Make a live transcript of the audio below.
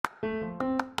Welcome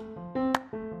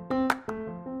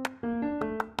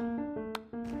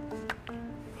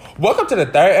to the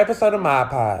third episode of My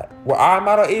Pod, where our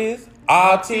motto is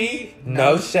all tea,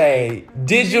 no shade.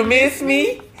 Did you miss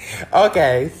me?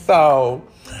 Okay, so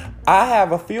I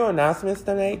have a few announcements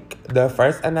to make. The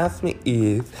first announcement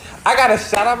is I gotta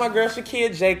shout out my girl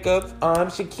Shakia Jacobs.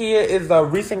 Shakia is a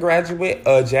recent graduate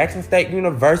of Jackson State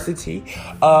University.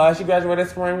 She graduated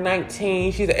spring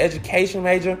 19. She's an education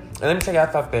major. And let me tell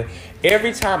y'all something.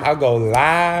 Every time I go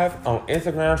live on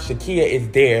Instagram, Shakia is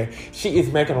there. She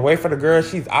is making a way for the girls.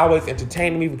 She's always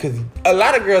entertaining me because a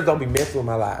lot of girls don't be messing with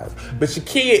my lives. But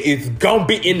Shakia is gonna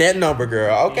be in that number,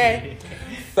 girl, okay?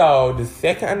 So, the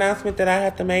second announcement that I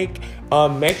have to make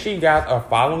sure you guys are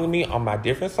following me on my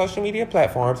different social media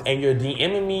platforms and you're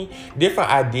DMing me different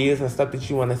ideas and stuff that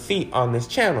you want to see on this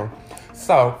channel.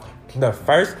 So, the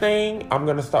first thing, I'm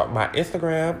going to start my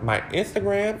Instagram. My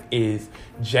Instagram is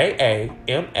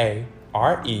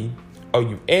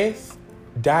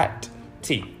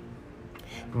JAMAREOUS.T.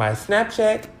 My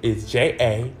Snapchat is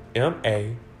JAMAREOUS.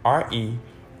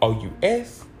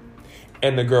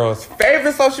 And the girl's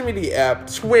favorite social media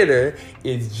app, Twitter,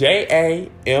 is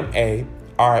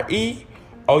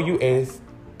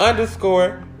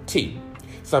JAMAREOUS_T.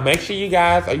 So make sure you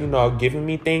guys are, giving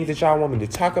me things that y'all want me to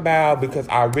talk about because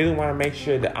I really want to make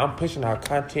sure that I'm pushing out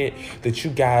content that you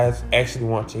guys actually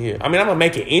want to hear. I mean, I'm going to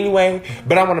make it anyway,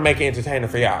 but I want to make it entertaining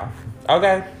for y'all.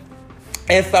 Okay?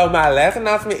 And so my last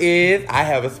announcement is I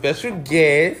have a special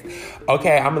guest.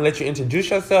 Okay, I'm going to let you introduce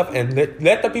yourself and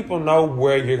let the people know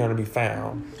where you're going to be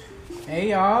found. Hey,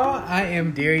 y'all. I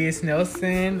am Darius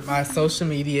Nelson. My social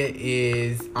media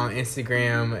is on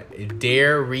Instagram,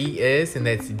 Dareus, and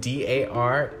that's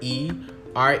DAREREEUS.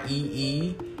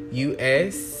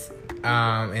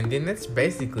 And then that's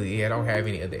basically, I don't have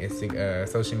any other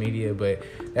social media, but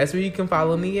that's where you can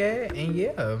follow me at. And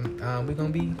yeah, we're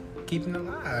going to be keeping it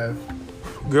alive.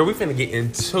 Girl, we finna get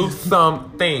into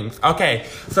some things. Okay,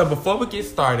 so before we get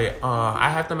started, I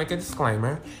have to make a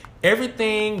disclaimer.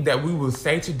 Everything that we will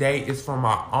say today is from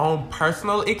our own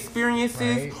personal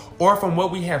experiences or from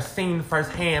what we have seen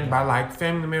firsthand by like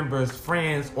family members,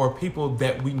 friends, or people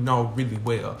that we know really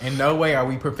well. In no way are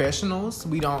we professionals.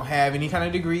 We don't have any kind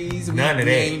of degrees. None of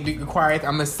that. Ain't required.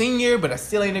 I'm a senior, but I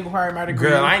still ain't required my degree.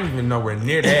 Girl, I ain't even nowhere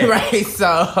near that. Right,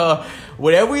 so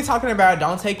whatever we're talking about,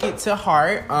 don't take it to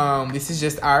heart. This is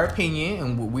just our opinion,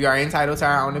 and we are entitled to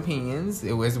our own opinions.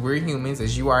 We're humans,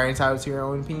 as you are entitled to your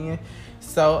own opinion.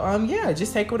 So,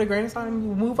 just take it with a grain of salt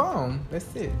and move on. That's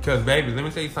it. Because, baby, let me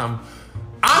tell you something.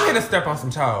 I'm here to step on some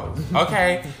toes,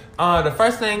 okay? The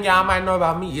first thing y'all might know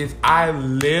about me is I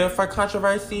live for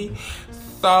controversy.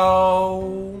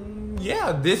 So,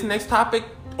 yeah, this next topic,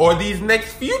 or these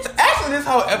next few... Actually, this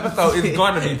whole episode is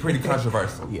going to be pretty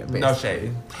controversial. Yeah, no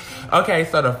shade. Okay,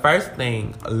 so the first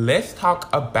thing, let's talk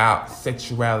about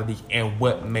sexuality and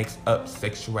what makes up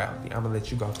sexuality. I'm going to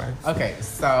let you go first. Okay,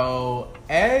 so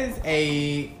as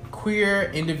a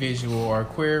queer individual or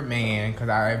queer man, because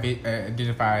I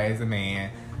identify as a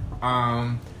man,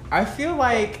 I feel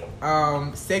like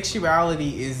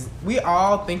sexuality is... We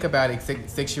all think about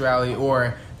sexuality,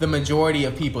 or the majority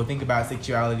of people think about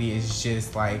sexuality as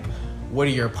just like, what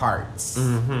are your parts?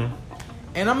 Mm-hmm.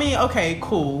 And I mean, okay,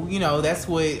 cool. That's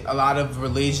what a lot of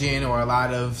religion or a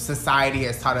lot of society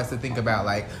has taught us to think about.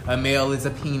 Like, a male is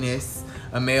a penis.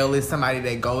 A male is somebody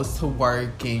that goes to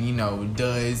work and,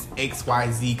 does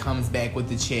XYZ, comes back with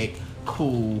the check.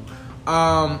 Cool.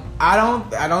 I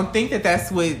don't think that's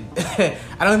what I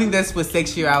don't think that's what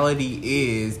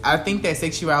sexuality is. I think that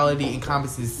sexuality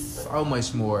encompasses so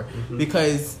much more. Mm-hmm.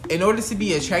 Because in order to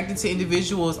be attracted to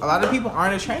individuals, a lot of people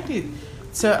aren't attracted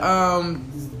to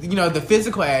the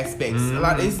physical aspects.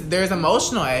 Mm-hmm. There's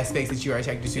emotional aspects that you are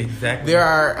attracted to. Exactly. There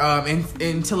are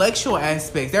intellectual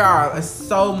aspects. There are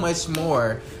so much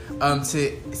more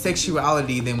to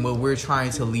sexuality than what we're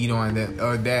trying to lead on,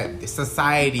 that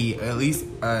society, at least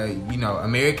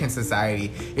American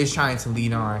society, is trying to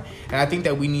lead on. And I think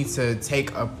that we need to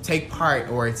take part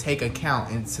or take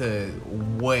account into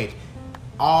what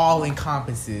all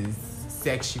encompasses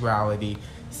sexuality.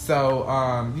 So,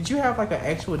 did you have like an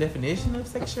actual definition of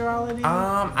sexuality?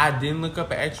 I didn't look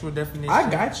up an actual definition. I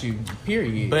got you,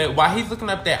 period. But while he's looking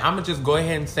up that, I'm gonna just go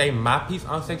ahead and say my piece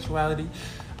on sexuality.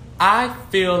 I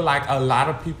feel like a lot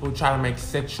of people try to make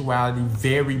sexuality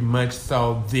very much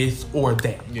so this or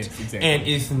that. Yes, exactly. And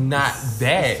it's not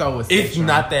that. It's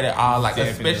not that at all. Like,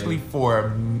 definitely. Especially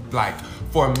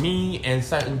for me and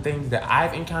certain things that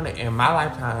I've encountered in my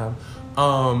lifetime,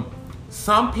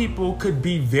 some people could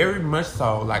be very much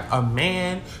so, like a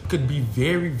man could be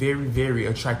very, very, very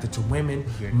attracted to women,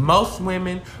 most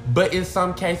women, but in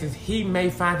some cases he may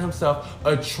find himself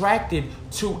attracted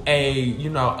to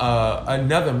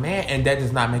another man, and that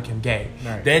does not make him gay.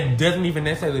 Right. That doesn't even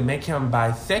necessarily make him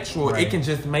bisexual. Right. It can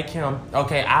just make him,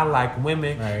 okay, I like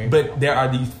women, right. but there are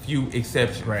these few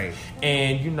exceptions. Right.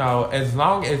 And, as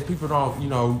long as people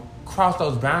don't, cross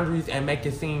those boundaries and make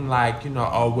it seem like, he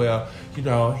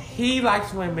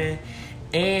likes women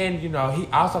and, he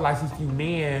also likes these few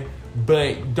men,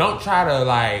 but don't try to,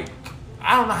 like,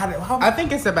 I don't know how to... I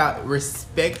think it's about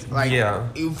respect. Like, yeah.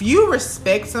 If you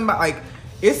respect somebody, like,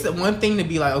 it's one thing to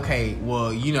be like, okay,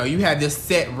 well, you have this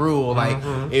set rule. Like,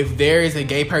 if there is a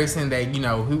gay person that,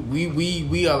 who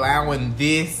we allowing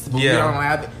this, but we don't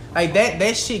allow it. Like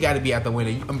that shit got to be out the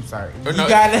window. I'm sorry.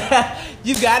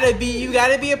 You gotta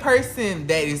be a person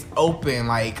that is open.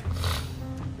 Like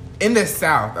in the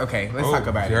South. Okay, let's talk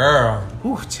about it.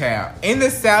 Ooh, child. In the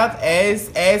South,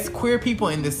 as queer people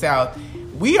in the South,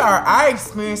 our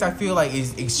experience, I feel like,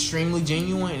 is extremely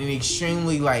genuine and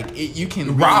extremely you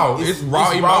can raw. It's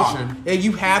raw emotion. And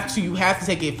you have to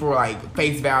take it for like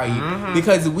face value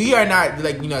because we are not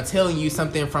telling you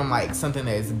something from like something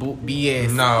that's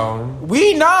BS. No,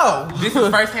 we know this is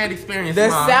firsthand experience. The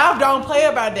South don't play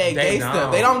about that gay don't.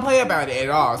 stuff. They don't play about it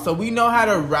at all. So we know how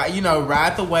to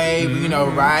ride the wave.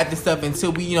 Ride the stuff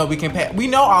until we can. We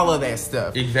know all of that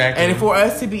stuff exactly. And for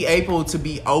us to be able to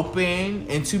be open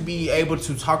and to be able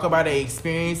to talk about our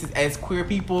experiences as queer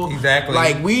people, exactly.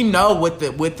 Like we know what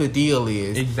the deal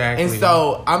is, exactly. And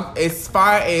so as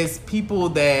far as people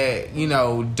that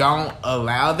don't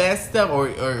allow that stuff or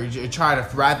try to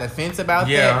ride the fence about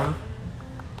that,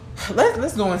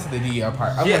 let's go into the DL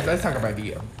part. Let's talk about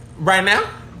DL right now.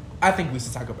 I think we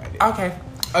should talk about it.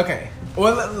 Okay.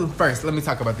 Well, first, let me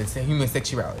talk about this human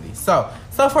sexuality. So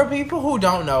for people who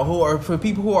don't know, for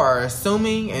people who are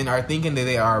assuming and are thinking that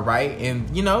they are right, and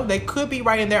they could be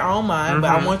right in their own mind, but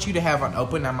I want you to have an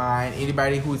open mind.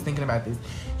 Anybody who is thinking about this,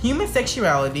 human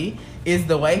sexuality is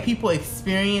the way people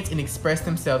experience and express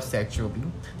themselves sexually.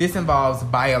 This involves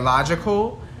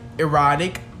biological,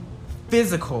 erotic,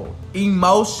 physical,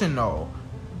 emotional,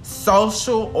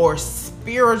 social, or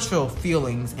spiritual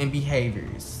feelings and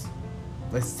behaviors.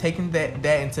 Let's take that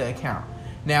into account.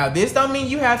 Now, this don't mean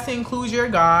you have to include your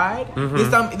God. This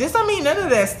don't mean none of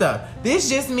that stuff. This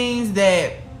just means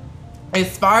that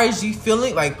as far as you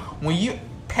feeling, like when you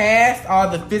past all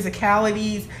the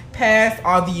physicalities, past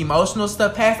all the emotional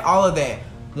stuff, past all of that,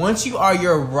 once you are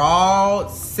your raw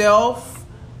self,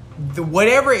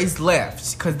 whatever is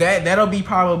left, because that'll be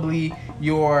probably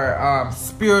your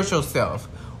spiritual self.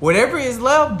 Whatever is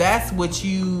love, that's what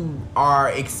you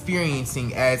are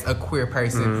experiencing as a queer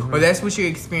person, or that's what you're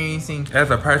experiencing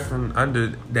as a person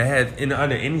under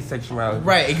any sexuality.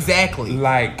 Right, exactly.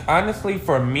 Like honestly,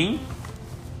 for me,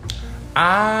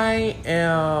 I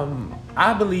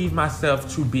believe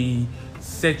myself to be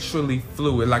sexually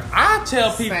fluid. Like I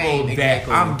tell people that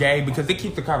I'm gay because it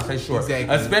keeps the conversation short.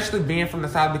 Exactly. Especially being from the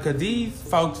South, because these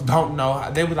folks don't know.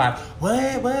 They were like,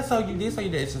 what? So you this or you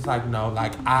that? It's just like, no,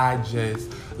 like I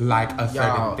just like a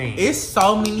certain thing. It's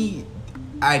so many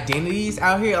identities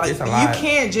out here. Like you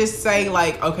can't just say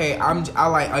like, okay, I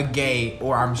like a gay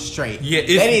or I'm straight. Yeah,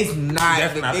 that is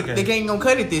not. They ain't gonna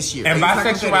cut it this year. And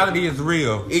bisexuality is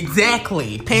real.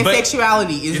 Exactly.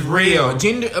 Pansexuality is real.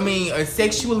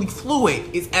 Sexually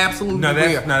fluid is absolutely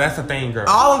real. No, that's a thing, girl.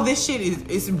 All of this shit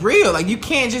is real. Like you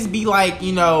can't just be like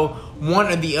one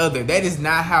or the other. That is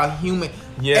not how human.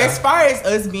 Yeah. As far as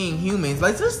us being humans,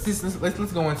 let's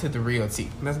go into the real tea.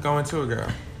 Let's go into it, girl.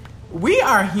 We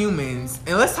are humans,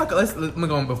 and let's talk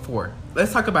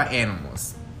about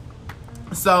animals.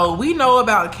 So we know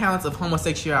about accounts of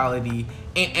homosexuality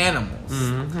in animals,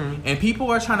 and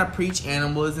people are trying to preach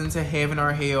animals into heaven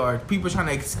or hell, or people are trying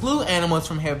to exclude animals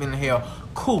from heaven and hell.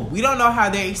 Cool. We don't know how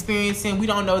they're experiencing. We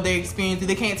don't know their experience.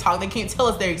 They can't talk. They can't tell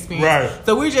us their experience. Right.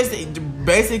 So we're just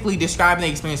basically describing the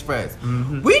experience for us.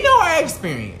 We know our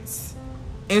experience,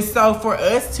 and so for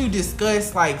us to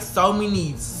discuss like so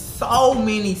many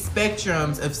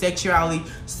spectrums of sexuality,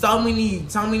 so many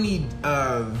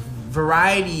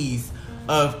varieties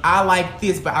of I like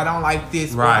this but I don't like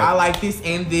this, right? Or I like this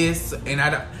and I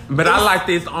don't. But I like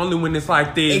this only when it's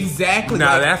like this. Exactly.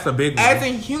 Now that's a big one. As a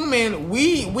human,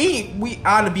 we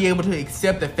ought to be able to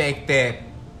accept the fact that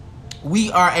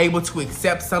we are able to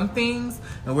accept some things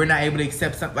and we're not able to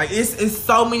accept some. Like it's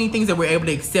so many things that we're able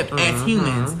to accept as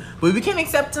humans, but we can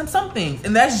accept some things,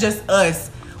 and that's just us.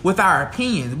 With our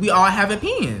opinions, we all have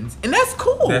opinions, and that's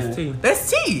cool. That's tea. That's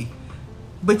tea.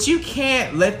 But you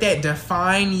can't let that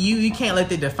define you. You can't let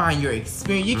that define your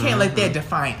experience. You can't let that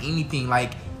define anything.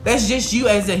 Like, that's just you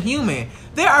as a human.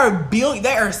 There are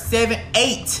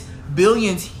 8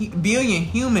 billion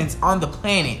humans on the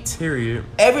planet. Period.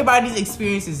 Everybody's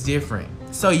experience is different.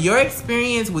 So your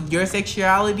experience with your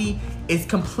sexuality is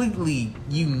completely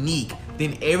unique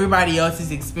than everybody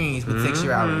else's experience with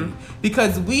sexuality.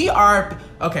 Because we are...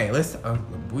 Okay,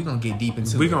 we're going to get deep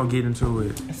into it. We're going to get into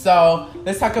it. So,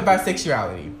 let's talk about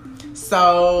sexuality.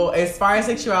 So, as far as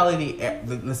sexuality,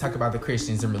 let's talk about the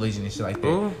Christians and religion and shit like that.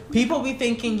 Ooh. People be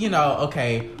thinking,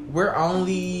 okay, we're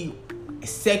only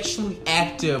sexually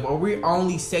active or we're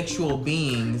only sexual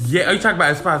beings. Yeah, are you talking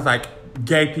about as far as like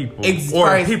gay people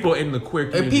or people in the queer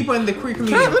community? People in the queer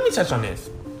community. Let me touch on this.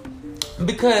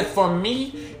 Because for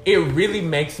me, it really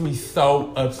makes me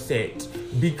so upset.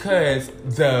 Because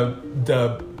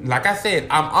like I said,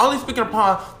 I'm only speaking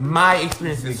upon my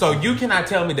experiences. So you cannot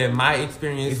tell me that my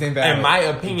experience and my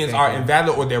opinions are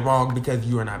invalid or they're wrong because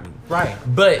you are not me. Right.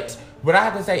 But what I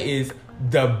have to say is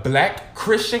the Black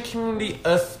Christian community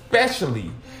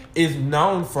especially is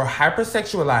known for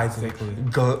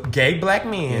hypersexualizing gay Black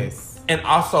men. Yes. And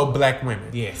also Black women.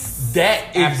 Yes.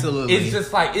 That is absolutely. It's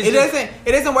just like it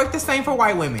doesn't work the same for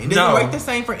white women. It doesn't work the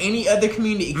same for any other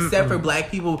community except for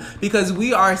Black people, because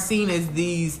we are seen as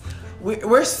these.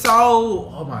 We're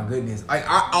so, oh my goodness, like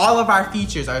all of our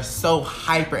features are so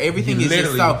hyper. Everything is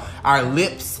just so, our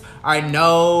lips, our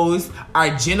nose, our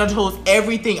genitals,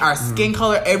 everything, our skin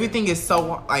color, everything is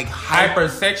so like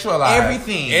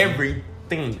hypersexualized. Everything.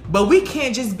 But we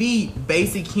can't just be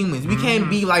basic humans. We can't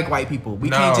be like white people. We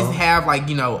can't just have like,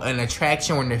 an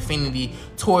attraction or an affinity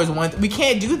towards one. We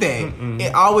can't do that.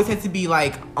 It always has to be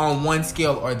like on one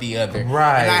scale or the other.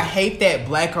 Right. And I hate that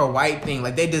black or white thing.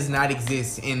 Like, that does not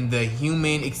exist in the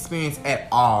human experience at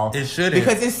all. It shouldn't.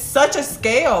 Because it's such a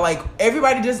scale. Like,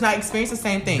 everybody does not experience the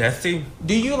same thing. That's it.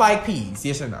 Do you like peas?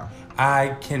 Yes or no?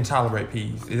 I can tolerate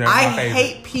peas. I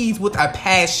hate peas with a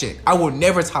passion. I will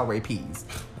never tolerate peas.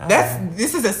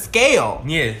 This is a scale.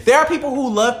 Yes. There are people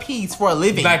who love peas for a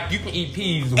living. Like, you can eat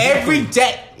peas every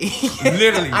day.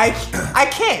 Literally. I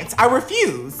can't. I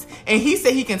refuse. And he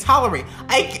said he can tolerate.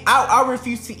 I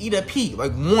refuse to eat a pea,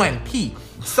 like one pea.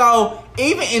 So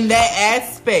even in that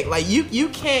aspect, like you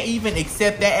can't even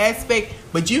accept that aspect,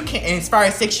 but you can. And as far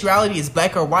as sexuality is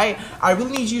black or white, I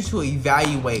really need you to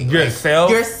evaluate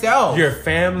yourself, your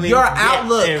family, your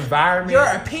outlook, environment, your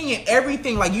opinion,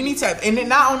 everything. Like, you need to, and then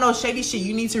not on no shady shit.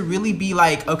 You need to really be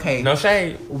like, okay, no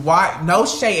shade. Why? No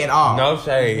shade at all. No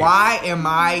shade. Why am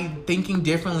I thinking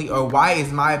differently, or why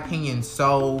is my opinion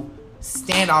so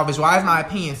standoffish? Why is my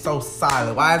opinion so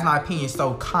silent? Why is my opinion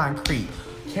so concrete?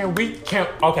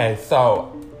 Okay,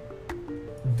 so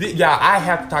y'all, I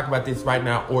have to talk about this right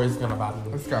now or it's gonna bother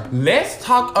me. Let's go. Let's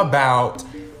talk about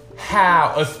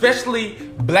how especially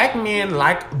black men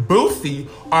like Boosie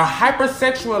are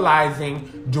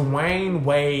hypersexualizing Dwayne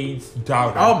Wade's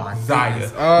daughter. Oh my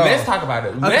Zaya. Let's talk about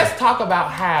it. Okay. Let's talk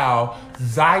about how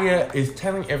Zaya is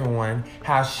telling everyone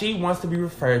how she wants to be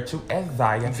referred to as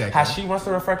Zaya. Exactly. How she wants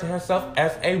to refer to herself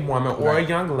as a woman or a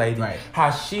young lady. Right.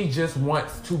 How she just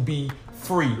wants to be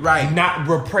free, right? Not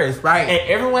repressed, right? And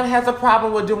everyone has a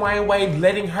problem with Dwayne Wade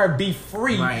letting her be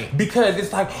free, right? Because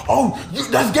it's like, oh,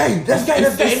 that's gay, that's gay,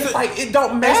 that's gay. It's like, it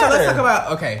don't matter. So let's talk about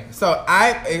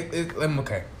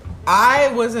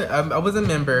I was a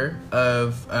member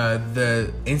of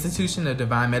the Institution of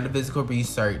Divine Metaphysical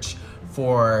Research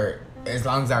for as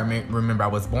long as I remember. I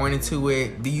was born into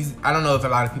it. I don't know if a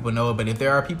lot of people know it, but if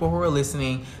there are people who are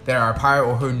listening that are a part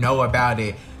or who know about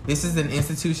it, this is an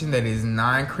institution that is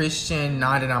non-Christian,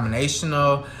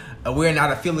 non-denominational. We're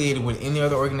not affiliated with any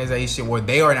other organization, or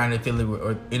they are not affiliated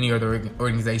with any other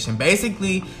organization.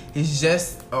 Basically, it's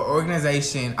just an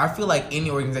organization. I feel like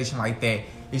any organization like that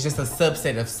is just a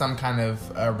subset of some kind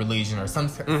of religion or some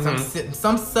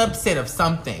subset of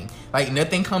something. Like,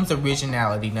 nothing comes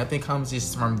originality. Nothing comes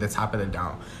just from the top of the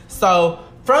dome. So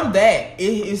from that,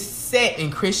 it is set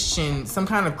in Christian, some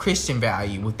kind of Christian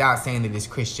value without saying that it's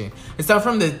Christian. And so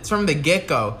from the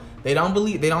get-go, they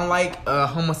don't like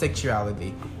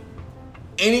homosexuality.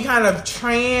 Any kind of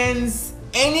trans,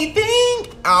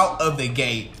 anything out of the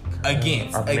gate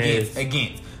against.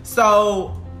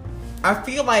 So I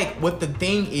feel like what the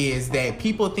thing is that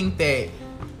people think that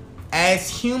as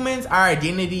humans, our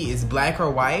identity is black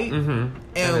or white. Mm-hmm.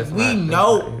 And we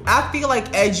know, I feel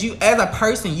like as a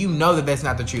person, you know that that's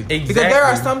not the truth. Exactly. Because there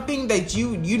are something that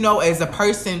you know as a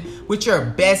person, with your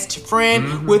best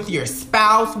friend, with your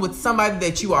spouse, with somebody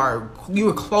that you are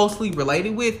closely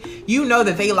related with, you know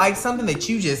that they like something that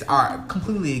you just are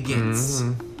completely against.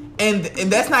 Mm-hmm. And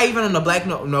that's not even on the black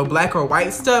no black or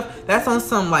white stuff. That's on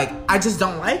some like I just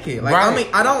don't like it. Like I mean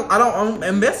I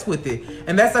don't mess with it.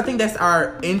 And I think that's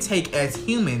our intake as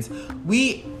humans.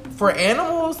 For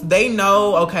animals, they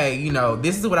know, okay, you know,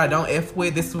 this is what I don't F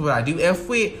with, this is what I do F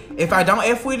with. If I don't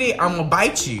F with it, I'm gonna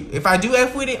bite you. If I do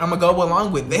F with it, I'm gonna go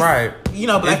along with this. Right. You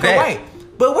know, black or white.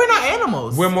 But we're not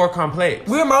animals. We're more complex.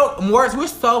 We're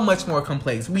so much more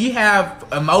complex. We have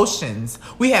emotions.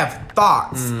 We have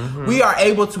thoughts. Mm-hmm. We are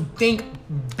able to think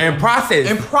and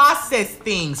process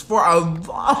things for a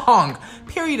long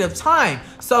period of time.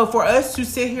 So for us to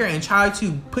sit here and try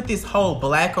to put this whole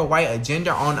black or white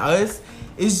agenda on us,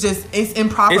 it's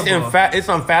improbable. It's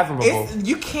unfathomable.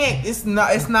 You can't. It's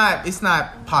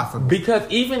not possible. Because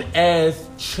even as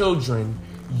children,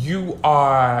 you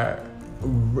are.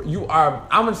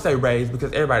 I'm gonna say raised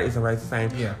because everybody isn't raised the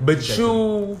same. Yeah. But exactly.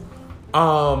 You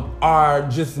are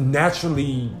just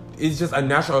naturally. It's just a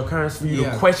natural occurrence for you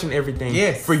to question everything.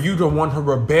 Yes. For you to want to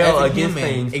rebel against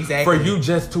things. Exactly. For you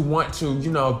just to want to,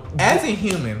 you know. As a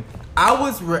human,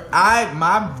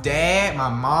 my dad, my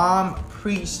mom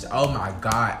preached. Oh my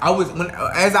God!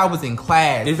 As I was in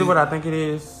class. Is it what I think it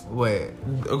is? What?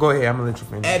 Go ahead. I'm gonna let you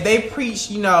finish. And they preached,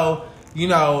 no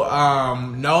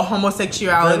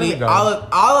homosexuality. All of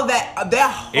that.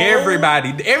 That whole,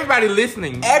 everybody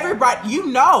listening. Everybody, like you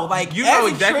know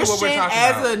exactly Christian, what we're talking about.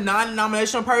 As a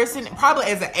non-denominational person, probably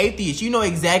as an atheist, you know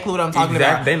exactly what I'm talking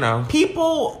about. They know.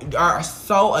 People are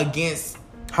so against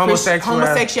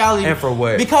homosexuality, and for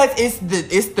what? Because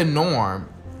it's the norm.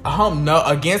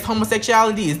 Against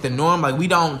homosexuality is the norm. Like we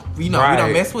don't we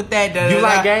don't mess with that. You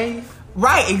like gays?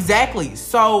 Right, exactly.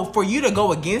 So for you to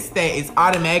go against that, it's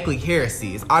automatically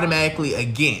heresy. It's automatically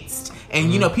against. And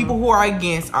people who are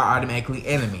against are automatically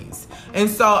enemies. And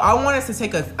so I want us to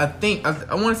take I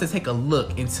want us to take a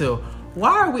look into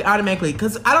why are we automatically,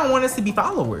 because I don't want us to be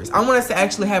followers. I want us to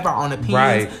actually have our own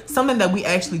opinions, something that we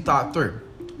actually thought through.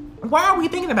 Why are we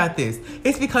thinking about this?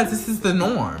 It's because this is the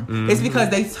norm. Mm-hmm. It's because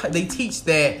they teach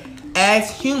that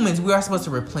as humans, we are supposed to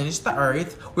replenish the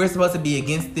earth. We're supposed to be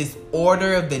against this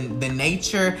order of the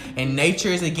nature, and nature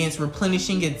is against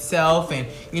replenishing itself. And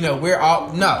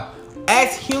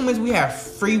as humans, we have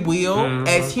free will. Mm-hmm.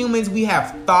 As humans, we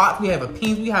have thoughts, we have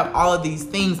opinions, we have all of these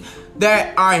things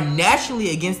that are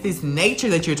naturally against this nature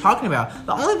that you're talking about.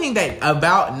 The only thing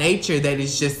about nature that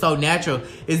is just so natural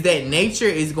is that nature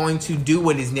is going to do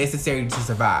what is necessary to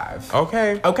survive.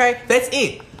 Okay, that's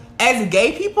it. As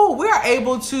gay people, we are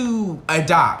able to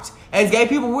adopt. As gay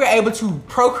people, we're able to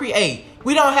procreate.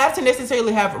 We don't have to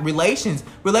necessarily have relations.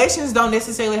 Relations don't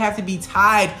necessarily have to be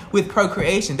tied with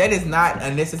procreation. That is not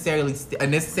a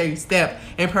necessary step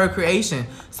in procreation.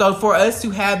 So for us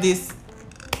to have this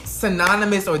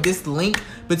synonymous or this link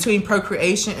between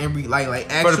procreation and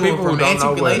like actual romantic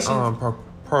relations.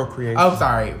 Procreation. Oh,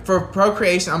 sorry. For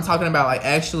procreation, I'm talking about like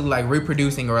actually like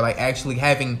reproducing or like actually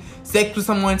having sex with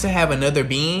someone to have another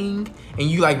being, and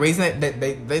you like raising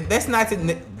that's not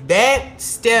that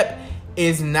step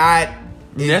is not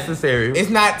necessary. It's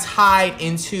not tied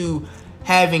into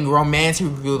having romantic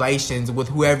relations with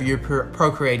whoever you're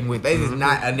procreating with. That is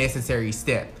not a necessary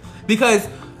step, because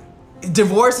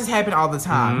divorces happen all the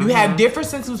time. Mm-hmm. You have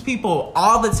differences with people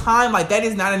all the time. Like, that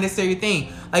is not a necessary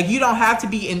thing. Like, you don't have to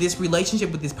be in this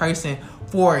relationship with this person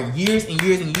for years and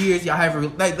years and years. Y'all have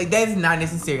like that is not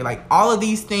necessary. Like, all of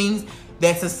these things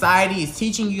that society is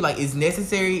teaching you, like, is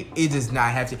necessary, it does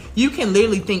not have to. You can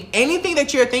literally think anything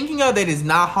that you're thinking of that is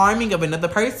not harming of another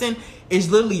person is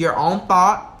literally your own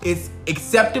thought. It's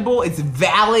acceptable. It's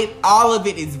valid. All of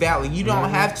it is valid. You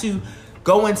don't have to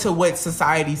go into what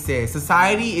society says.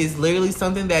 Society is literally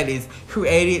something that is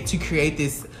created to create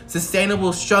this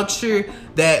sustainable structure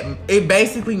that it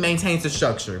basically maintains the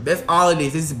structure. That's all it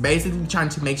is. It's basically trying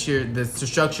to make sure the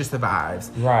structure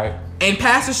survives. Right. And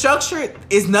past the structure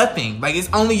is nothing. Like, it's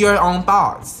only your own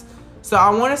thoughts. So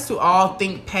I want us to all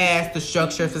think past the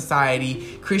structure of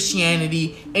society,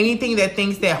 Christianity, anything that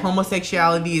thinks that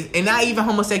homosexuality is, and not even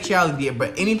homosexuality,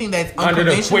 but anything that's under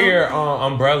the queer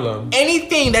umbrella.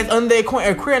 Anything that's under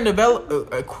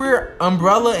a queer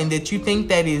umbrella, and that you think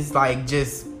that is like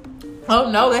just, oh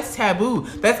no, that's taboo,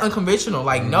 that's unconventional.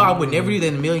 Like, no, I would never do that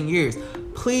in a million years.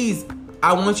 Please,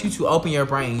 I want you to open your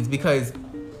brains, because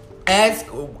as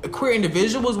queer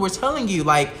individuals, we're telling you,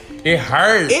 like, it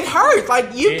hurts. It hurts.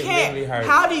 Like, you can't. Really hurts.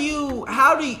 How do you?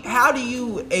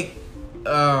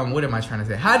 What am I trying to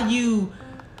say? How do you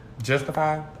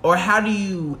justify, or how do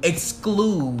you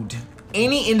exclude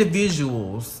any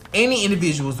individuals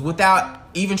without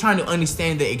even trying to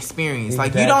understand the experience.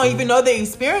 Exactly. Like, you don't even know the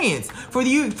experience. For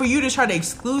you to try to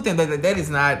exclude them, that is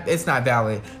not, it's not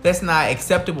valid. That's not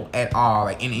acceptable at all,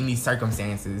 like, in any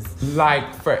circumstances.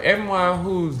 Like, for everyone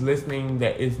who's listening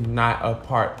that is not a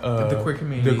part of the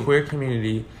queer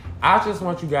community, I just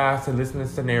want you guys to listen to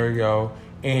the scenario.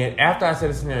 And after I say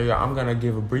the scenario, I'm going to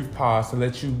give a brief pause to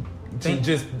let you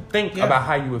just think about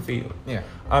how you would feel. Yeah.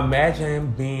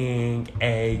 Imagine being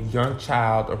a young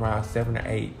child around 7 or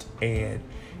 8, and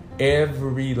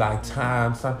every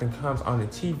time something comes on the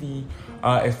TV,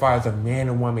 as far as a man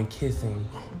and woman kissing,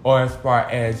 or as far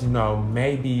as,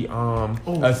 maybe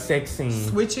a sex scene.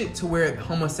 Switch it to where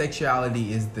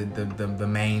homosexuality is the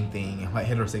main thing, and like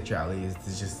heterosexuality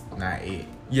is just not it.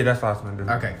 Yeah, that's what I was gonna do.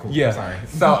 Okay, cool. Yeah. Sorry.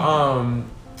 So,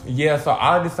 so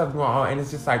all of this stuff going on, and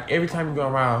it's just like every time you go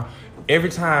around, every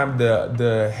time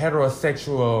the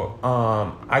heterosexual,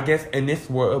 I guess in this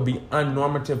world, it'll be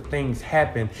unnormative things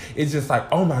happen. It's just like,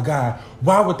 oh my God,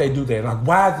 why would they do that? Like,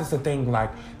 why is this a thing?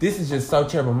 Like, this is just so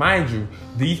terrible. Mind you,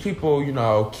 these people,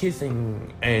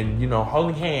 kissing and,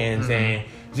 holding hands, and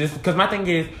just, because my thing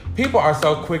is, people are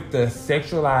so quick to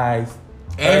sexualize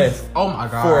us. Oh my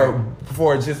God.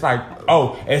 For just like,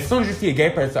 as soon as you see a gay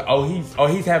person,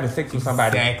 he's having sex with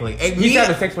somebody. Exactly. He's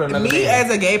having sex with another man.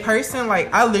 As a gay person,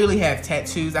 like, I literally have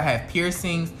tattoos. I have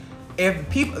piercings.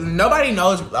 If nobody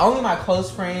knows, only my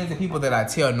close friends and people that I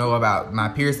tell know about my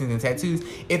piercings and tattoos.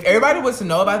 If everybody was to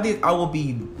know about this, I will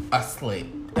be a slut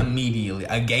immediately.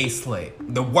 A gay slut.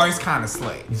 The worst kind of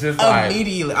slut. Just like,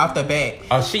 immediately off the bat.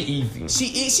 Oh, she easy.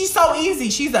 She's so easy.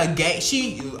 She's a gay.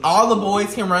 All the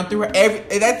boys can run through her.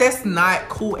 That's not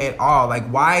cool at all. Like,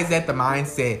 why is that the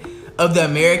mindset of the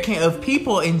American, of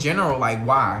people in general? Like,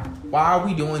 why? Why are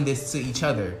we doing this to each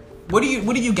other? What do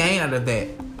you gain out of that?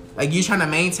 Like, you're trying to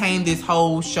maintain this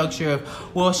whole structure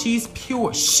of, well, she's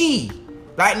pure. She,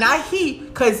 like, not he.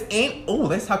 Because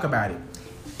let's talk about it.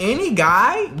 Any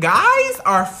guys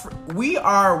we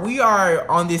are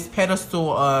on this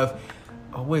pedestal of,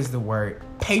 what is the word?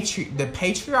 The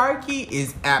patriarchy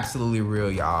is absolutely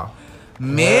real, y'all.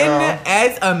 Men,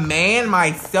 as a man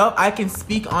myself, I can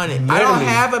speak on it. Literally. I don't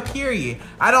have a period.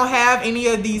 I don't have any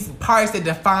of these parts that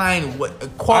define what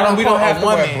quote unquote a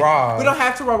woman. We don't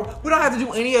have to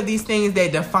do any of these things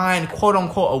that define quote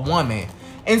unquote a woman.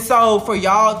 And so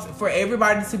for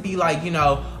everybody to be like,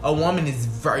 a woman is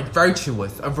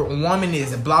virtuous, a woman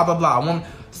is blah blah blah. A woman.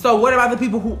 So what about the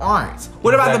people who aren't?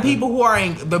 What about the people who are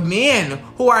the men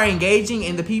who are engaging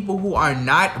in the people who are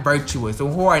not virtuous,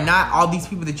 or who are not all these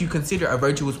people that you consider a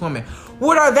virtuous woman?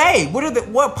 What are they?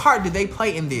 What part do they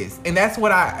play in this? And that's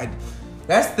what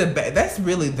that's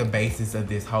really the basis of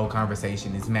this whole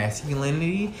conversation is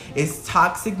masculinity, is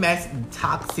toxic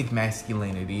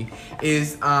masculinity,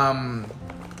 is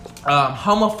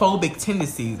homophobic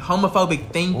tendencies,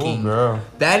 homophobic thinking. Ooh, girl.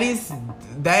 That is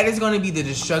going to be the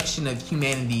destruction of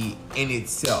humanity in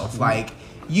itself. Like,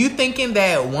 you thinking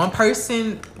that one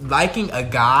person liking a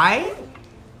guy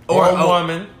or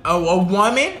a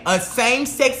woman, a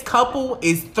same-sex couple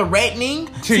is threatening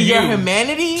to your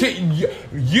humanity?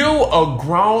 You,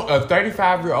 a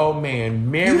 35-year-old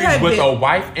man married with a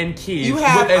wife and kids, you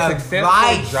have with a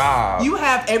successful job. You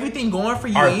have everything going for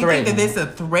you, and you think that this is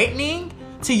threatening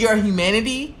to your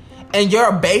humanity, and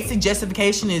your basic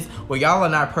justification is, well, y'all are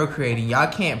not procreating.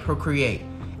 Y'all can't procreate.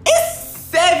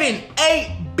 It's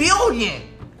 7-8 billion.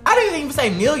 I didn't even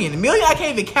say million. A million I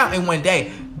can't even count in one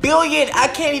day. Billion I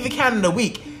can't even count in a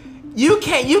week. You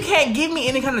can't give me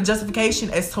any kind of justification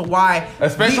as to why.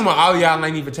 Especially when all y'all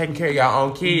ain't even taking care of y'all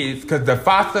own kids, because the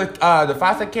foster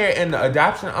care and the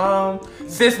adoption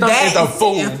system is a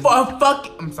fool.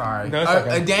 I'm sorry. No,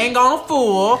 okay. A dang on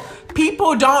fool.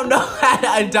 People don't know how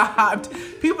to adopt.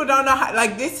 People don't know how,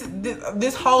 like,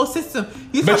 this whole system.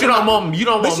 But you don't want me, a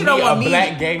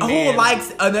black gay man who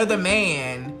likes another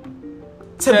man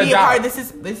to be a part of this.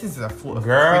 Is a freaking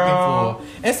fool.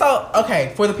 And so,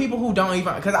 okay, for the people who don't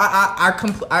even, because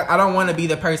I don't want to be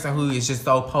the person who is just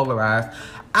so polarized.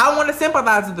 I want to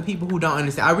sympathize with the people who don't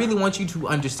understand. I really want you to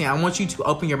understand. I want you to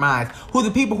open your minds. Who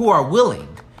the people who are willing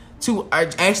to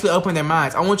actually open their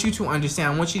minds. I want you to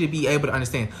understand. I want you to be able to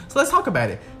understand. So let's talk about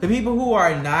it. The people who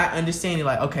are not understanding,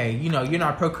 like, okay, you're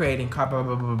not procreating, blah, blah,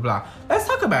 blah, blah, blah. Let's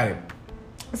talk about it.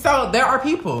 So there are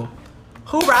people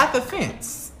who ride the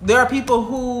fence. There are people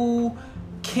who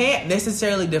can't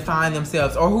necessarily define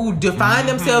themselves, or who define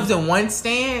themselves in one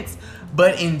stance,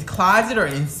 but in closet or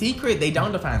in secret, they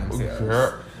don't define themselves.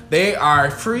 Okay. They are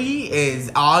free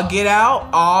as all get out.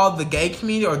 All the gay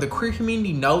community or the queer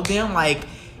community know them. Like,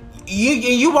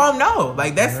 you won't know.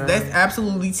 Like that's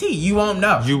absolutely tea. You won't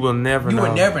know. You will never know. You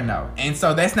will never know. And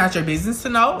so that's not your business to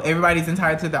know. Everybody's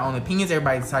entitled to their own opinions.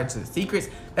 Everybody's entitled to the secrets.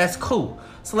 That's cool.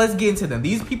 So let's get into them.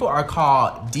 These people are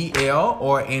called DL,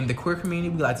 or in the queer community,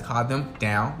 we like to call them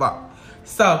down low.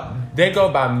 So they go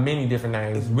by many different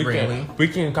names. We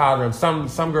can call them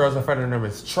some girls refer to them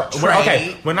as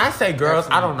okay. When I say girls,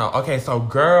 I don't know. Okay, so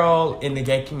girl in the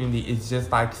gay community is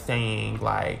just like saying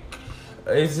like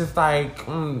it's just like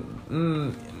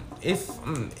it's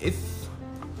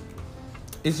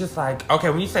just like okay,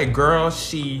 when you say girl,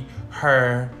 she,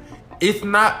 her, it's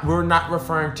not, we're not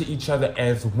referring to each other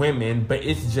as women, but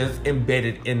it's just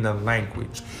embedded in the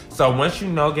language. So once you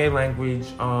know gay language,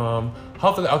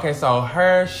 hopefully, okay, so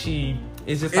her, she,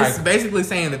 is just it's like basically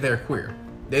saying that they're queer.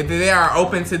 They are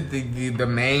open to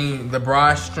the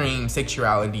broad stream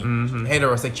sexuality,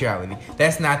 heterosexuality.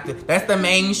 That's the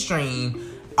mainstream.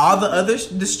 All the other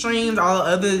streams, all the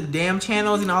other damn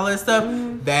channels and all that stuff,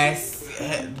 that's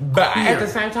but queer. at the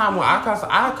same time, when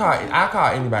I call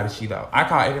anybody she though. I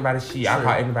call anybody she. True. I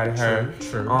call anybody her.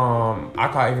 True. I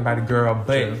call anybody girl.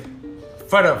 But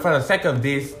for the sake of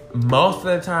this, most of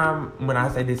the time when I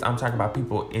say this, I'm talking about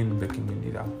people in the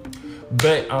community though.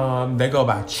 But they go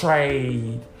by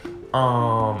trade.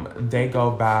 They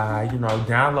go by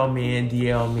down low men,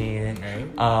 DL men.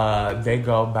 Okay. They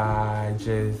go by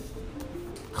just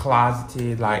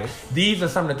closeted. Like these are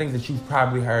some of the things that you've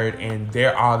probably heard, and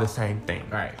they're all the same thing.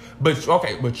 Right. But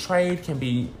trade can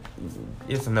be.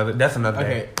 That's another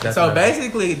okay. That's so another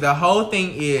basically, the whole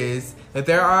thing is that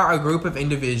there are a group of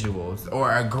individuals,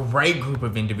 or a great group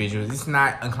of individuals. It's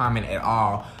not uncommon at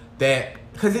all that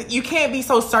because you can't be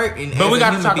so certain. But we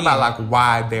got to talk about like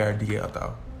why they're DL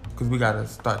though, because we got to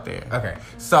start there. Okay.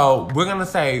 So we're gonna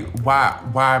say why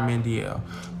men DL.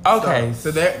 Okay.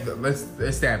 So let's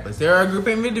establish there are a group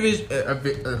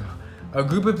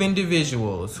of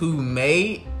individuals who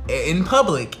may in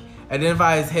public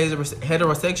identify as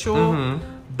heterosexual,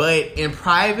 but in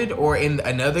private or in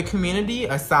another community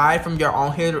aside from your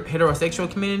own heterosexual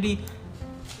community,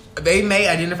 they may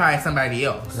identify as somebody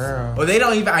else. Girl. Or they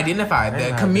don't even identify.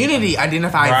 The community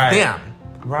identifies them.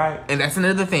 Right. And that's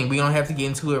another thing. We don't have to get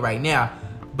into it right now.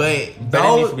 But it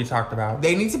needs to be talked about.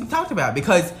 They need to be talked about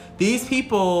because these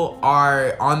people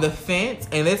are on the fence,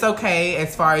 and it's okay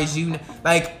as far as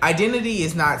like identity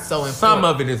is not so important. Some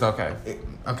of it is okay.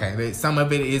 Okay, some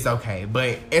of it is okay,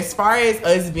 but as far as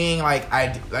us being like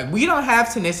we don't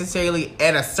have to necessarily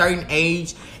at a certain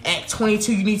age. At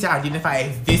 22, you need to identify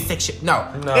as this section. No,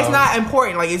 it's not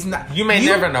important. Like it's not. You may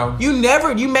never know. You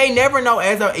may never know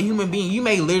as a human being. You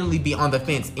may literally be on the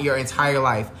fence your entire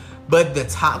life. But the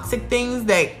toxic things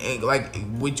that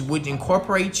which would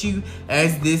incorporate you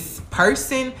as this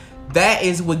person, that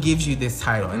is what gives you this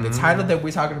title. And the title that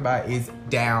we're talking about is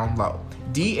Down Low.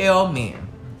 DL men.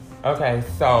 Okay,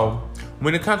 so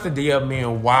when it comes to DL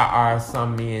men, why are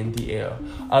some men DL?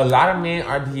 A lot of men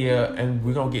are DL, and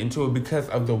we're going to get into it because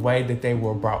of the way that they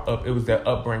were brought up. It was their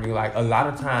upbringing. Like, a lot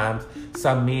of times,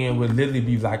 some men would literally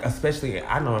be like, especially,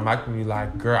 I know in my community,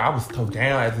 like, girl, I was so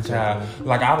down as a child.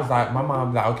 Like, I was like, my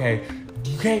mom was like, okay,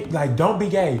 you can't, like, don't be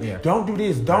gay. Yeah. Don't do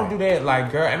this. Don't do that.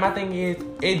 Like, girl, and my thing is,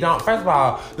 it don't, first of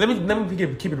all, let me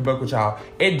keep it a book with y'all.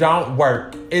 It don't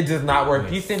work. It does not work.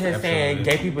 Yes, you sitting here saying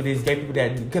gay people this, gay people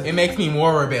that. Because it makes me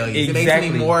more rebellious. Exactly.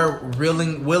 It makes me more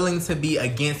willing to be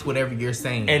against whatever you're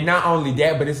saying. And not only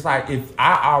that, but it's like, if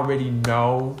I already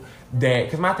know that,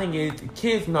 because my thing is,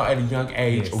 kids know at a young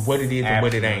age what it is and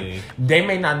what it ain't. They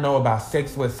may not know about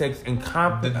sex, what sex and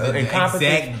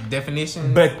exact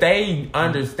definition, but they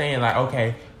understand, like,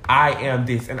 okay, I am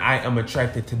this, and I am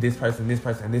attracted to this person, this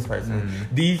person, and this person.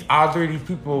 All three of these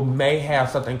people may have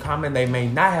something in common. They may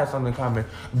not have something in common,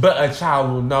 but a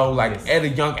child will know, like, at a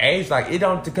young age, like, it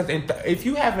don't, because if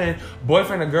you having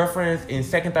boyfriend or girlfriends in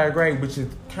 2nd, 3rd grade, which is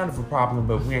kind of a problem,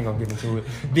 but we ain't gonna get into it,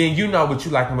 then you know what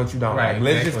you like and what you don't like.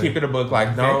 Let's just keep it a book,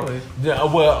 like, or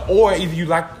either you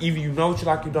know what you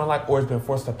like, you don't like, or it's been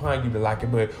forced upon you to like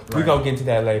it, but we're gonna get into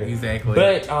that later. Exactly.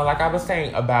 But, like I was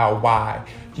saying about why,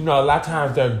 a lot of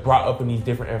times they're brought up in these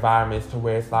different environments to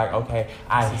where it's like, okay,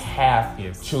 I have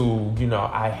to,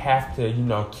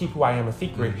 keep who I am a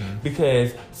secret,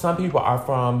 because some people are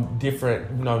from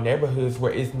different, neighborhoods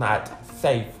where it's not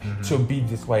safe to be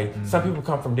this way. Some people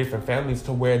come from different families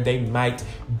to where they might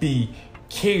be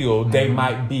killed, they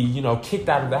might be, kicked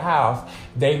out of the house,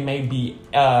 they may be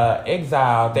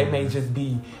exiled, they may just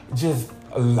be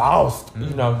lost.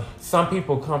 Some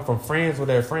people come from friends with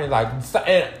their friends. Like,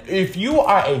 if you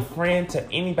are a friend to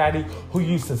anybody who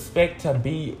you suspect to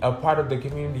be a part of the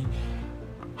community,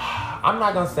 I'm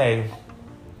not gonna say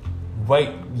wait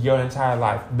your entire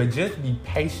life, but just be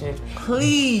patient.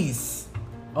 Please.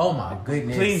 Oh my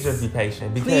goodness. Please just be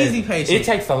patient. Because Please be patient. it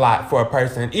takes a lot for a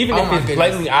person. Even if it's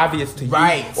blatantly obvious to you,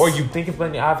 right, or you think it's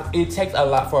blatantly obvious, it takes a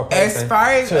lot for a person as far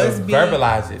as to us being,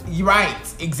 verbalize it.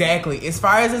 Right, exactly. As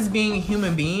far as us being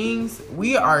human beings,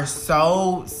 we are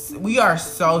so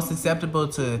susceptible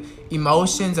to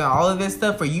emotions and all of this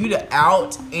stuff. For you to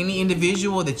out any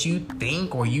individual that you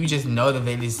think or you just know that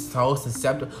it is so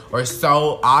susceptible or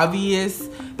so obvious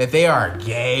that they are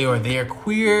gay or they're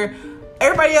queer.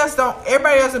 Everybody else will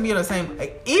be on the same.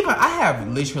 Like, even I have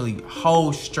literally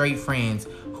whole straight friends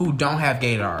who don't have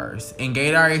gaydars, and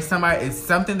gaydar is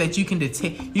something that you can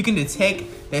detect. You can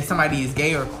detect that somebody is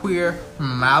gay or queer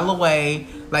from a mile away.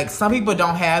 Like, some people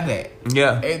don't have that.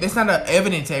 Yeah, that's not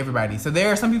evident to everybody. So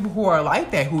there are some people who are like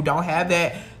that, who don't have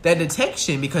that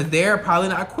detection because they're probably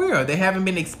not queer. They haven't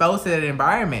been exposed to that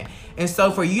environment. And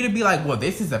so for you to be like, well,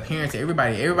 this is apparent to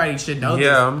everybody. Everybody should know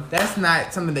this. That's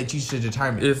not something that you should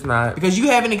determine. It's not. Because you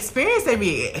haven't experienced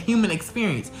every human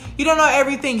experience. You don't know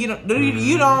everything. You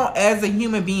don't, as a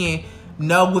human being,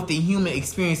 know what the human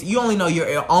experience. You only know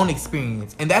your own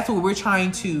experience. And that's what we're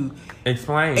trying to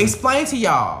explain to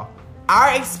y'all.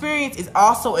 Our experience is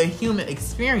also a human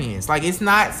experience. Like, it's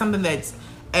not something that's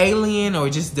alien or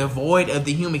just devoid of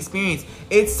the human experience.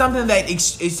 It's something that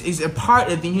is a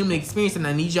part of the human experience, and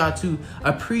I need y'all to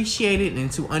appreciate it and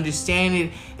to understand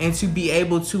it and to be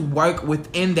able to work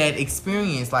within that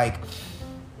experience. Like,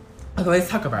 okay, let's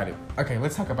talk about it. Okay,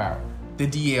 let's talk about the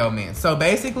DL man. So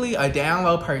basically, a down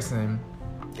low person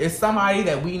is somebody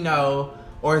that we know,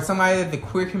 or somebody that the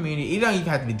queer community, it don't even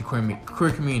have to be the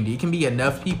queer community. It can be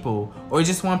enough people or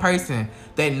just one person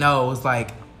that knows,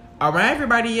 like, around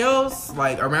everybody else,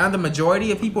 like around the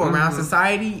majority of people around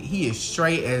society, he is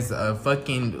straight as a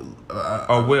fucking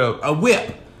a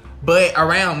whip. But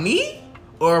around me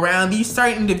or around these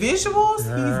certain individuals,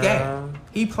 he's gay.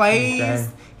 He plays.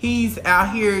 He's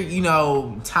out here,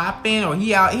 topping, or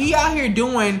he out here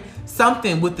doing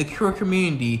something with the queer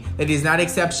community that is not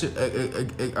exceptional.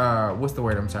 What's the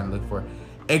word I'm trying to look for?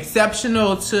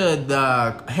 Exceptional to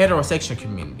the heterosexual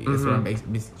community. That's what I'm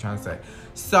basically trying to say.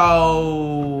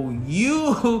 So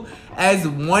you, as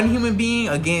one human being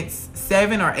against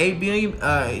 7 or 8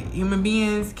 billion human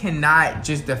beings, cannot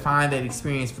just define that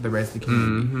experience for the rest of the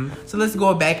community. So let's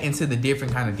go back into the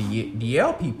different kind of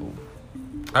DL people.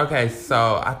 Okay,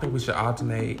 so I think we should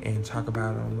alternate and talk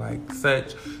about them like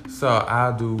such. So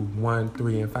I'll do 1,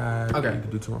 3, and 5. Okay. And you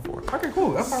can do 2 and 4. Okay,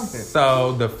 cool. That sounds good.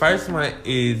 So the first one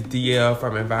is DL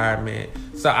from environment.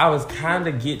 So I was kind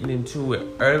of getting into it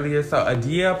earlier. So a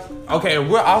DL. Okay, and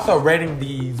we're also rating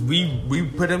these. We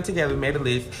put them together, made a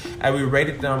list, and we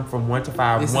rated them from 1 to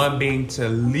 5. 1 being to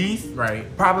least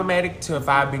problematic, to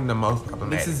 5 being the most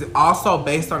problematic. This is also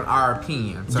based on our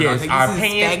opinion. So yes, our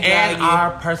opinion and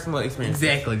our personal experience.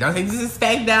 Exactly. Don't think this is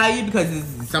fact value, because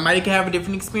somebody can have a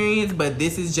different experience, but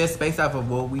this is just based off of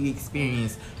what we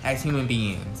experience as human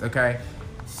beings. Okay.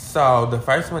 So the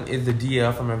first one is the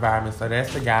DL from environment. So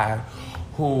that's the guy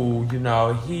who,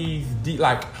 he's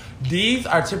these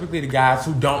are typically the guys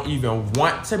who don't even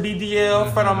want to be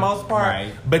DL for the most part,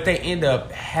 but they end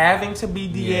up having to be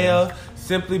DL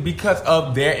simply because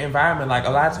of their environment. Like,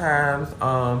 a lot of times,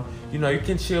 you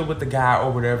can chill with the guy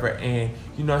or whatever, and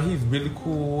he's really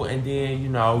cool, and then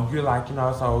you're like,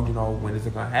 so when is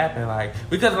it gonna happen? Like,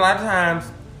 because a lot of times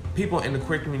people in the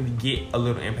queer community get a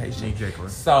little impatient. Exactly.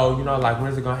 So, like,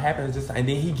 when is it gonna happen? It's just, and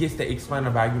then he gets to explain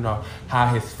about, how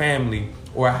his family,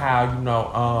 or how,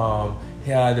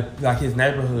 his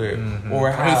neighborhood,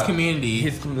 or how his community,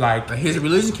 his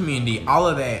religious community, all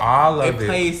of that. It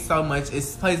plays so much.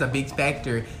 It plays a big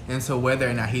factor into whether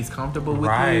or not he's comfortable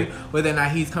with you, whether or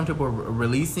not he's comfortable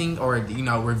releasing or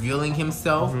revealing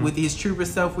himself with his truer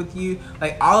self with you.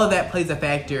 Like, all of that plays a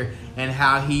factor in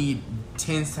how he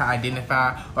tends to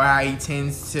identify, or how he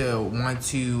tends to want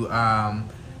to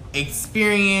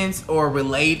experience or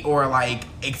relate or like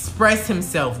express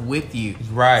himself with you.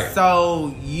 Right.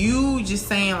 So you just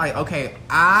saying like, okay,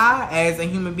 I as a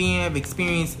human being have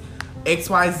experienced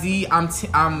XYZ.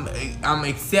 I'm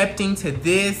accepting to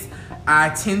this. I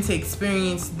tend to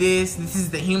experience this. This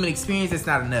is the human experience. It's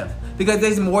not enough, because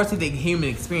there's more to the human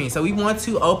experience. So we want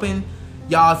to open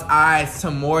y'all's eyes to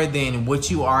more than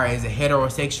what you are as a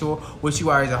heterosexual, what you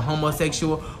are as a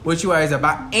homosexual, what you are as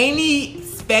about any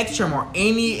spectrum or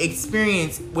any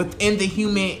experience within the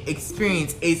human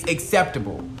experience is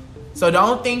acceptable. So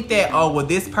don't think that, oh, well,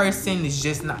 this person is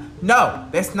just not. No,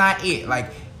 that's not it.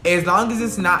 Like, as long as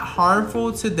it's not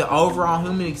harmful to the overall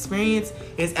human experience,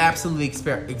 it's absolutely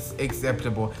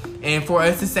acceptable. And for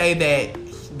us to say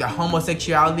that the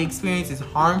homosexuality experience is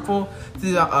harmful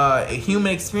to the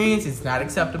human experience, it's not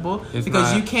acceptable. It's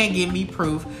because not. you can't give me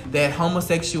proof that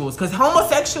because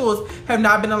homosexuals have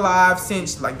not been alive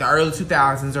since like the early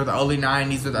 2000s or the early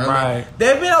 90s or the early. Right.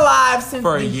 They've been alive since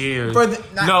For years.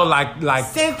 like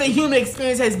since the human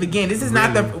experience has begun. This is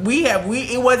not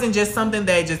it wasn't just something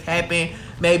that just happened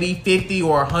maybe 50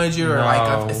 or 100 or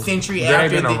like a century after.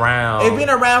 They've been around. They've been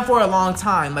around for a long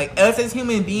time. Like us as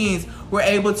human beings, we're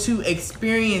able to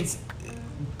experience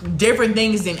different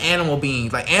things than animal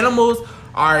beings. Like animals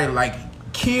are like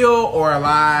kill or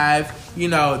alive. You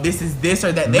know, this is this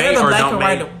or that. They're the black and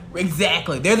white.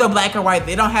 Exactly. They're the black and white.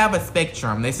 They don't have a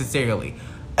spectrum necessarily.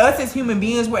 Us as human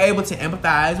beings, we're able to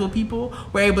empathize with people.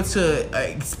 We're able to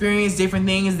experience different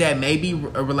things that may be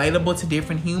relatable to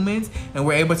different humans, and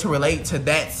we're able to relate to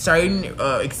that certain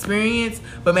experience,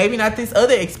 but maybe not this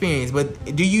other experience.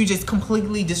 But do you just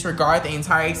completely disregard the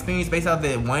entire experience based off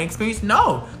that one experience?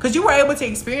 No, because you were able to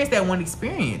experience that one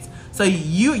experience. So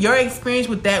your experience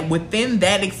within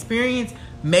that experience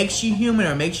makes you human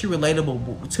or makes you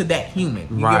relatable to that human.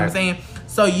 You get what I'm saying?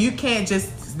 So you can't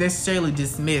just necessarily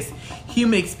dismiss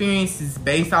human experiences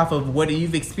based off of what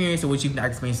you've experienced or what you've not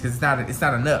experienced, because it's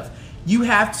not enough. You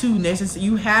have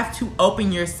to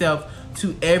open yourself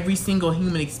to every single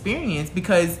human experience,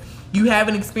 because you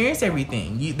haven't experienced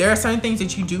everything. There are certain things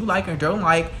that you do like or don't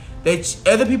like that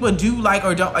other people do like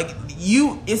or don't like.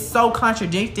 It's so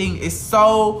contradicting. It's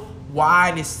so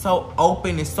wide. It's so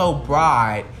open. It's so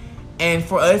broad. And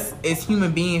for us as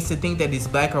human beings to think that it's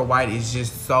black or white is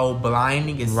just so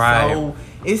blinding.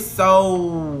 It's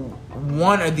so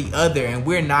one or the other, and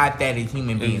we're not that as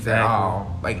human beings at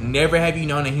all. Like, never have you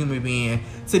known a human being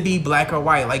to be black or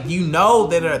white. Like, you know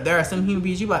that there are some human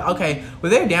beings, you're like, okay,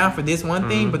 well, they're down for this one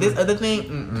thing, but this other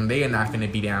thing, they are not going to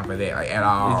be down for that at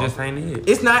all. It just ain't it.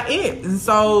 It's not it. And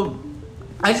so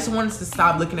I just want us to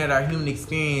stop looking at our human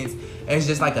experience as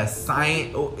just like a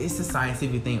science, it's a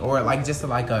scientific thing, or like just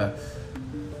like a,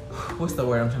 what's the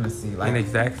word I'm trying to see? Like an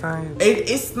exact science?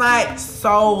 It's not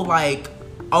so like,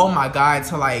 oh my God,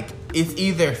 to like, it's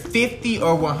either 50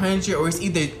 or 100, or it's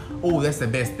either, oh, that's the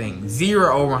best thing, 0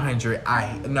 or 100.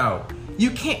 No.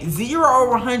 You can't, 0 or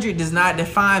 100 does not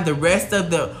define the rest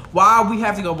of the, why we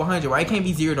have to go 100. Why it can't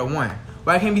be 0 to 1?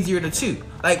 Why it can't be 0 to 2?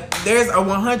 Like, there's a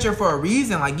 100 for a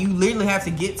reason. Like, you literally have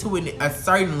to get to a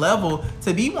certain level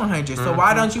to be 100. So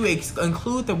why don't you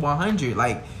include the 100?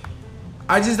 Like,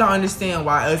 I just don't understand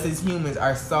why us as humans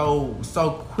are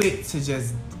so quick to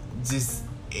just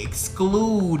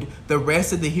exclude the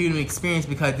rest of the human experience,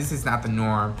 because this is not the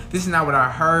norm. This is not what I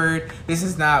heard. This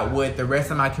is not what the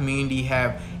rest of my community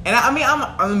have. And I mean,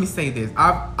 let me say this.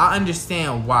 I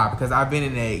understand why, because I've been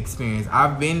in that experience.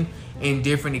 I've been in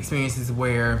different experiences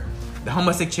where the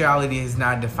homosexuality is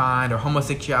not defined, or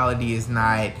homosexuality is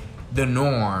not the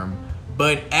norm.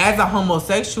 But as a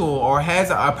homosexual, or as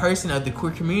a person of the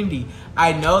queer community,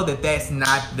 I know that that's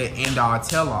not the end-all,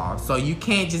 tell-all. So you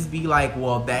can't just be like,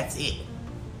 well, that's it.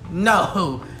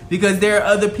 No, because there are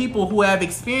other people who have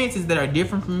experiences that are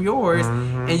different from yours,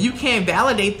 and you can't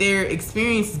validate their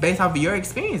experiences based off of your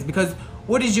experience, because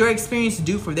what does your experience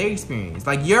do for their experience?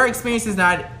 Like, your experience is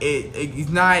not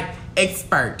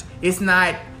expert. It's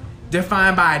not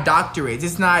defined by a doctorate.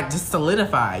 It's not just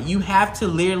solidified. You have to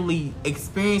literally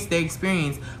experience their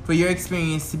experience for your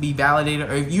experience to be validated,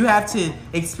 or you have to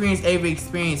experience every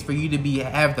experience for you to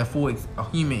have the full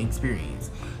human experience.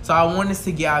 So I want us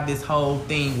to get out of this whole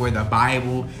thing where the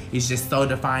Bible is just so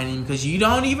defining, because you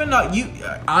don't even know,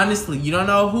 honestly, you don't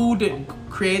know who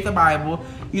create the Bible.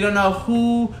 You don't know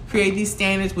who create these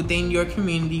standards within your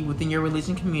community, within your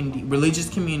religious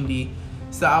community.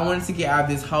 So I wanted to get out of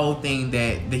this whole thing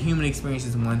that the human experience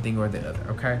is one thing or the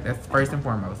other, okay? That's first and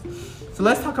foremost. So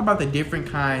let's talk about the different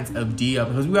kinds of DL,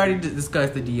 because we already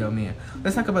discussed the DL man.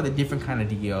 Let's talk about the different kind of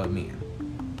DL man.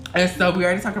 And so we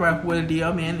already talked about what a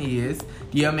DL man is.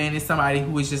 DL man is somebody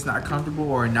who is just not comfortable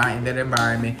or not in that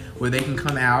environment where they can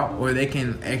come out, or they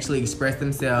can actually express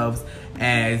themselves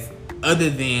as other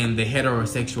than the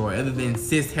heterosexual, other than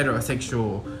cis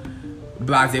heterosexual,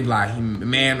 blah, blah, blah,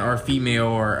 man or female,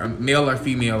 or male or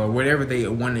female, or whatever they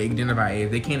want to identify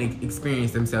as. They can't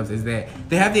experience themselves as that.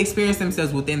 They have to experience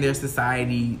themselves within their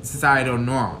societal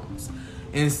norms.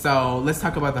 And so let's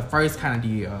talk about the first kind of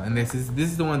DL, and this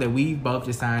is the one that we both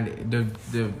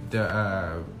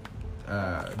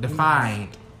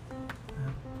defined.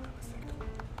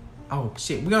 Oh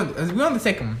shit, we're on the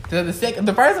second one.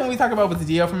 The first one we talked about was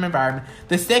the DL from environment.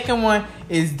 The second one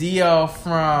is DL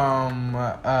from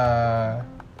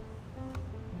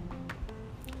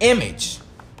image.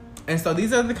 And so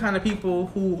these are the kind of people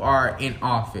who are in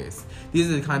office. These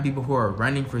are the kind of people who are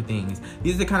running for things.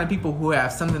 These are the kind of people who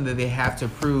have something that they have to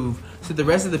prove to the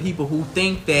rest of the people who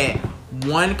think that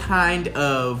one kind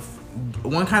of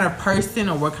person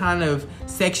or one kind of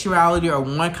sexuality or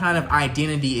one kind of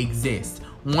identity exists.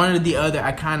 One or the other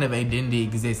kind of identity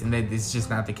exists, and that is just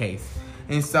not the case.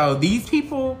 And so these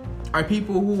people are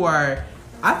people who are,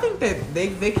 I think that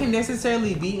they can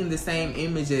necessarily be in the same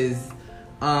image as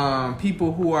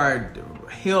people who are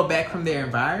held back from their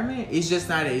environment. It's just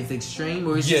not as extreme,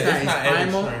 or it's just not as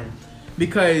primal.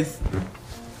 Because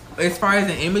as far as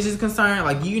the image is concerned,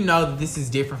 like, you know that this is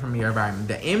different from your environment.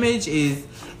 The image is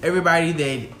everybody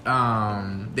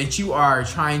that you are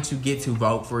trying to get to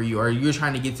vote for you, or you're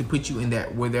trying to get to put you in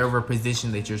that whatever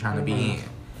position that you're trying to be in.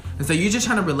 And so you're just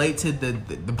trying to relate to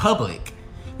the public.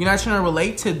 You're not trying to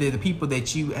relate to the people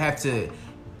that you have to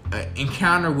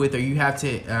encounter with, or you have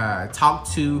to talk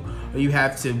to, or you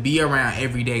have to be around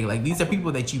every day. Like, these are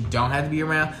people that you don't have to be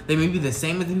around. They may be the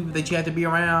same as the people that you have to be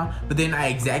around, but they're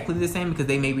not exactly the same because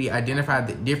they may be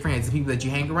identified different as the people that you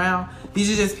hang around.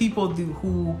 These are just people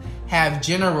who have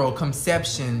general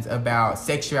conceptions about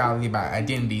sexuality, about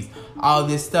identities, all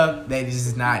this stuff that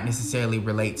does not necessarily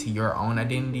relate to your own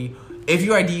identity if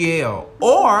you are DL.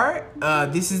 Or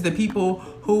this is the people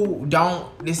who don't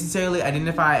necessarily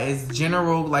identify as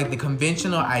general, like the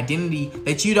conventional identity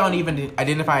that you don't even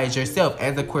identify as yourself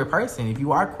as a queer person if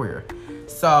you are queer.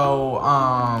 So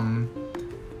I'm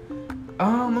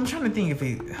trying to think if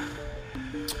it.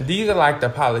 These are like the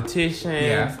politicians.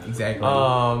 Yeah, exactly.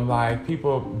 Like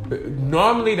people.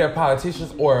 Normally they're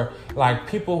politicians or like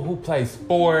people who play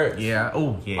sports. Yeah.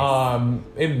 Oh, yes.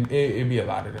 It'd be a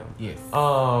lot of them. Yes.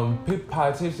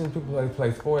 Politicians, people who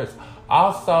play sports.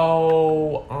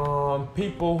 Also,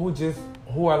 people who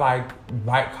are like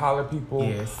white collar people.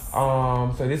 Yes.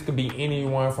 So this could be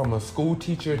anyone from a school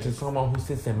teacher to someone who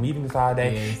sits in meetings all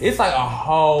day. Yes. It's like a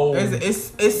whole.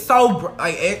 It's so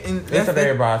like it's a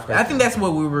very broad spectrum. I think that's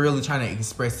what we were really trying to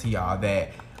express to y'all,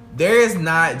 that there is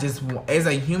not just, as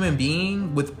a human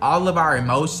being with all of our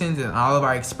emotions and all of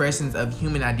our expressions of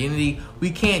human identity, we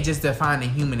can't just define a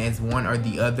human as one or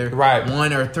the other, right?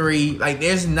 One or three. Like,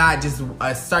 there's not just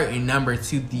a certain number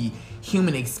to the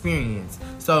human experience.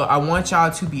 So I want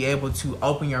y'all to be able to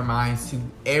open your minds to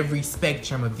every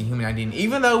spectrum of the human identity,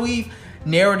 even though we've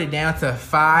narrowed it down to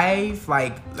 5,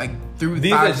 like through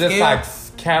these 5 are just scale. like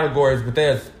categories, but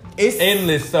there's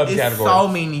endless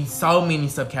subcategories. It's so many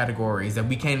subcategories that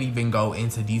we can't even go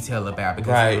into detail about,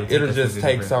 because it'll just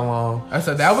take so long.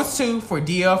 So that was 2 for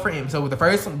DL for M. So with the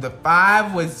first one, the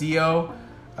 5 was DL.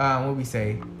 What we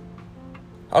say?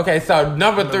 Okay, so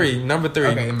number 3. Okay, number 3.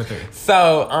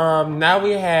 So now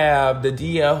we have the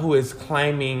DL who is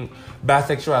claiming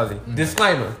bisexuality. Mm-hmm.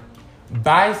 Disclaimer: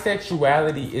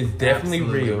 bisexuality is definitely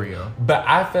real, but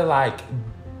I feel like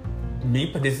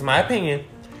this is my opinion.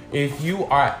 If you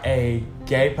are a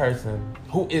gay person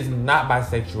who is not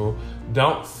bisexual,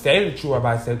 don't say that you are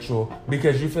bisexual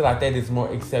because you feel like that is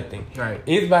more accepting. Right.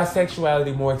 Is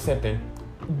bisexuality more accepting?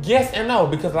 Yes and no,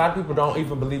 because a lot of people don't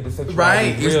even believe that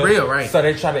sexuality is real. Right? So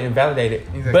they try to invalidate it.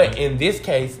 Exactly. But in this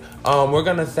case, we're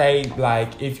gonna say,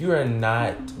 like, if you are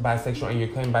not bisexual and you're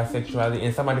claiming bisexuality,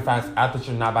 and somebody finds out that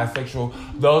you're not bisexual,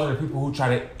 those are the people who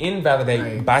try to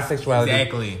invalidate bisexuality.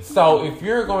 Exactly. So if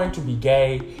you're going to be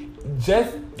gay,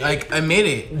 just like admit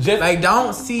it. Just like,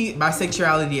 don't see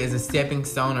bisexuality as a stepping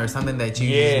stone or something that you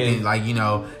just, like, you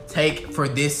know, take for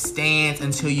this stance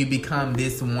until you become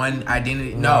this one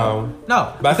identity. No.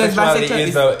 Bisexuality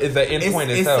is an endpoint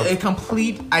itself. It's a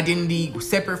complete identity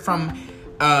separate from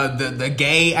the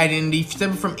gay identity,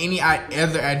 separate from any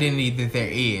other identity that there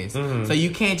is. Mm-hmm. So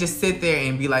you can't just sit there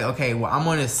and be like, okay, well, I'm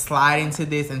gonna slide into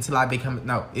this until I become.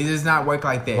 No, it does not work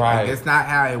like that. Right. Like, that's not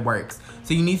how it works.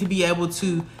 So you need to be able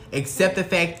to accept the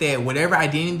fact that whatever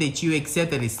identity that you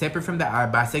accept that is separate from the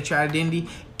bisexual identity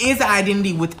is an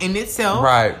identity within itself.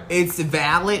 Right. It's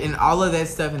valid and all of that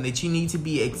stuff, and that you need to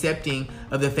be accepting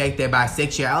of the fact that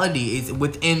bisexuality is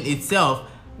within itself.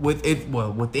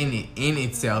 Within it in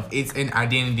itself, it's an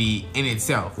identity in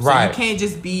itself. So right.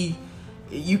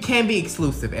 You can't be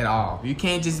exclusive at all. You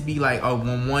can't just be like, oh,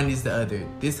 when one is the other.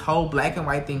 This whole black and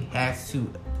white thing has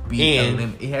to be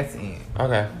it has to end.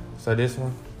 Okay, so this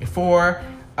one for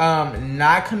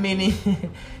not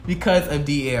committing because of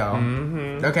DL.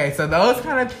 Mm-hmm. Okay, so those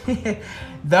kind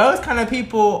of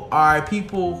people are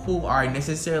people who are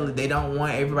necessarily, they don't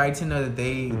want everybody to know that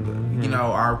they you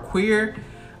know, are queer.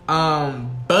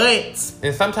 But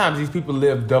and sometimes these people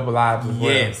live double lives as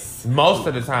well. Yes. Most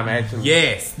of the time, actually.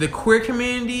 Yes. The queer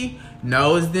community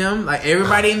knows them. Like,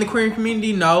 everybody in the queer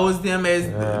community knows them as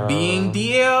being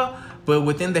DL. But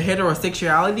within the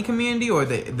heterosexuality community or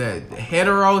the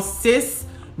hetero cis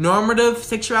normative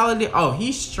sexuality,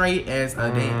 he's straight as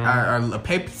a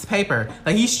paper.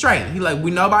 Like, he's straight.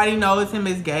 Nobody knows him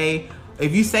as gay.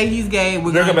 If you say he's gay,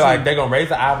 they're gonna raise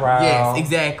the eyebrow. Yes,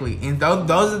 exactly. And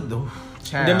those are the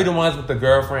them be the ones with the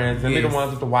girlfriends. Them be the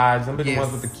ones with the wives. Them be the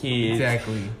ones with the kids.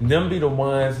 Exactly. Them be the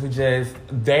ones who just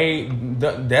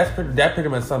that pretty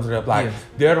much sums it up. Like,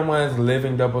 they're the ones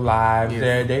living double lives.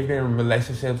 They've been in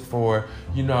relationships for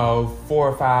 4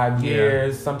 or 5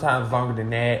 years, sometimes longer than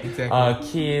that. Exactly.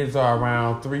 Kids are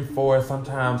around 3, 4,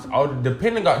 sometimes older.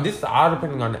 Depending on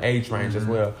the age range as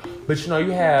well. But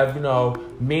you have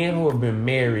men who have been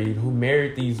married, who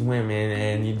married these women,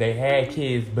 and they had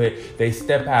kids, but they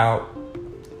step out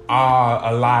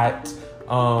a lot,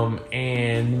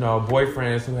 and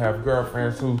boyfriends who have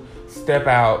girlfriends who step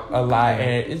out a lot,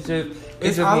 and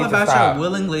it's all about your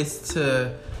willingness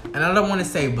to. And I don't want to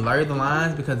say blur the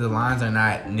lines, because the lines are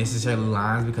not necessarily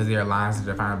lines, because they are lines that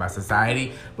are defined by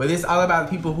society. But it's all about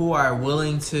people who are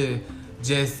willing to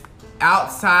just,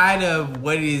 outside of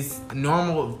what is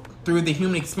normal through the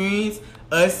human experience,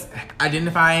 us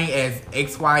identifying as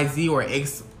XYZ or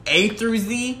A through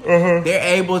Z,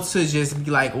 they're able to just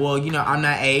be like, well, I'm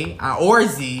not A or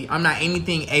Z. I'm not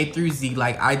anything A through Z.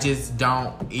 Like, I just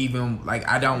don't even,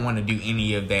 I don't want to do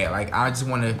any of that. Like, I just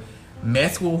want to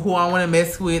mess with who I want to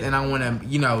mess with, and I want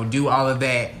to, do all of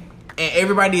that. And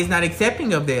everybody is not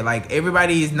accepting of that. Like,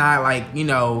 everybody is not,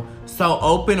 so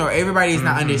open, or everybody is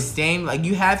not understanding. Like,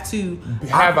 you have to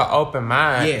have an open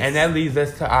mind. Yes. And that leads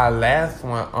us to our last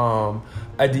one.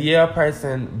 A DL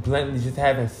person bluntly just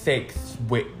having sex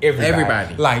with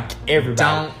everybody. Like, everybody.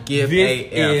 Don't give this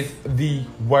a F. is the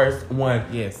worst one.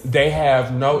 Yes. They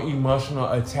have no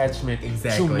emotional attachment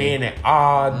to men at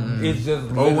all. It's just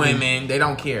or women. They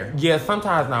don't care. Yeah,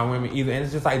 sometimes not women either. And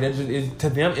it's just like, to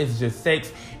them, it's just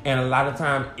sex. And a lot of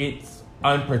times it's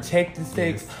unprotected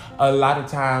sex. A lot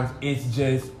of times it's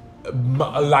just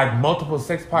multiple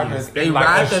sex partners. They in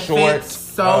ride the short fence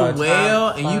so well,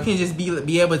 and you can just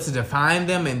be able to define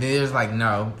them. And there's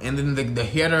no, and then the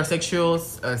heterosexual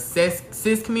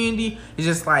cis community is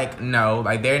just no,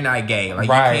 they're not gay. Like,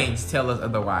 you can't just tell us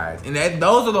otherwise. And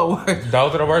those are the worst.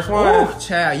 Those are the worst ones. Ooh,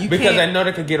 child, because they know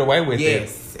they can get away with it.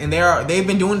 Yes. And they've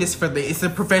been doing this it's a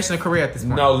professional career at this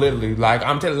point. No, literally.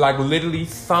 I'm telling literally,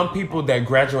 some people that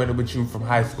graduated with you from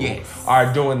high school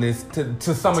are doing this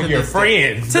to some of your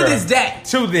friends. To this day.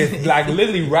 To this.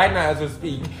 Literally, right now as we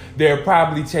speak, they're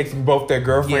probably texting both their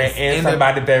girlfriend and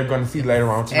somebody they're going to see later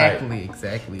on tonight.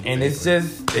 Exactly. And it's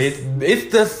just,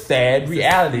 it's the sad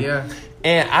reality. Yeah.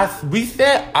 And we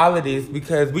said all of this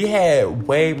because we had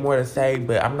way more to say,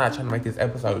 but I'm not trying to make this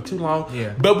episode too long.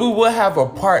 Yeah. But we will have a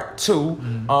part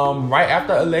 2 right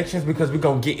after elections, because we're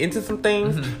going to get into some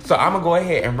things. So I'm going to go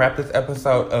ahead and wrap this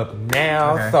episode up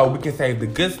now so we can save the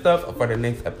good stuff for the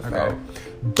next episode. Okay.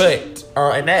 But,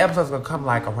 and that episode's going to come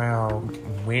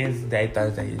around Wednesday,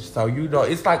 Thursday-ish. So,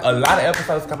 it's a lot of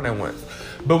episodes coming at once.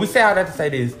 But we say all that to say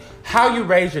this: how you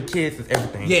raise your kids is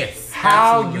everything. Yes.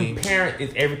 How absolutely. you parent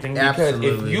is everything. Because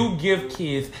if you give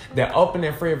kids that open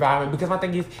and free environment, because my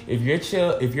thing is, if your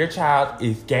child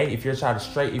is gay, if your child is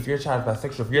straight, if your child is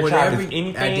bisexual, if your child is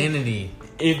anything, identity,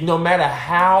 if no matter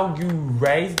how you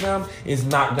raise them, it's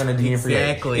not gonna be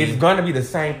exactly. It's gonna be the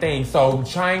same thing. So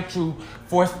trying to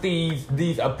force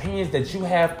these opinions that you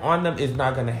have on them is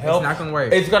not gonna help. It's not gonna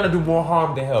work. It's gonna do more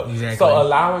harm than help. Exactly. So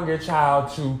allowing your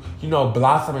child to,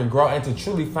 blossom and grow and to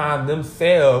truly find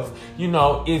themselves,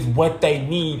 is what they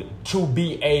need to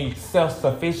be a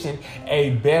self-sufficient,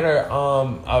 a better,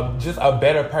 just a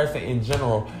better person in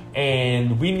general.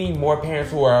 And we need more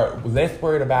parents who are less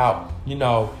worried about,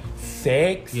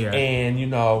 sex and,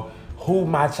 who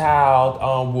my child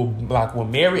will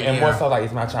marry, and more so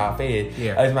is my child fed?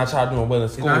 Is my child doing well in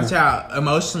school? Is my child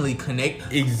emotionally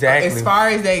connected? Exactly. As far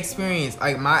as that experience,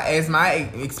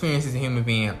 my experience as a human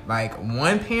being,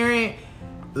 one parent,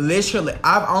 literally,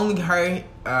 I've only heard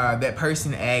that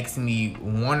person ask me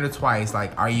 1 or twice,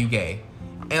 are you gay?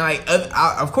 And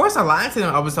of course I lied to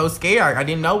them. I was so scared. I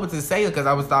didn't know what to say because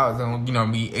I thought it was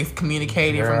gonna be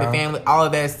excommunicated from the family. All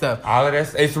of that stuff. All of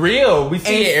that. It's real. We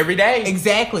see it every day.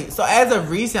 Exactly. So as of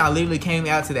recent, I literally came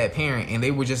out to that parent, and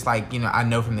they were just I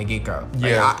know from the get go.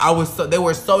 Yeah. I was so, they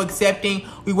were so accepting.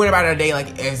 We went about our day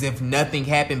as if nothing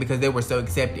happened because they were so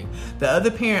accepting. The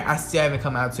other parent, I still haven't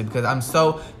come out to because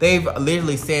they've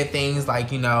literally said things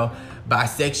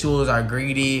bisexuals are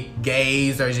greedy,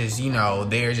 gays are just,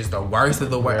 they're just the worst of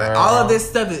the worst. All of this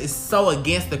stuff is so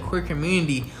against the queer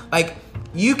community.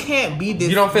 you can't be this.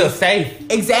 You don't feel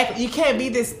safe. Exactly. You can't be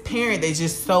this parent that's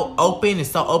just so open and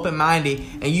so open-minded,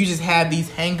 and you just have these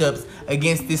hang-ups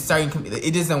against this certain community.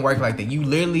 It doesn't work like that. You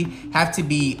literally have to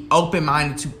be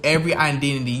open-minded to every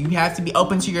identity. You have to be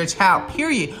open to your child,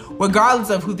 period, regardless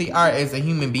of who they are as a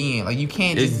human being. Like, you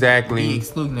can't just be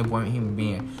excluding of one human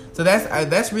being. So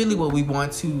that's really what we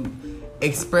want to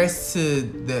express to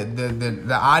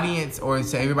the audience, or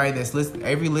to everybody that's listening,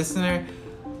 every listener.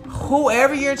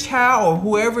 Whoever your child or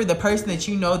whoever the person that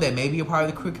you know that may be a part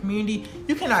of the queer community,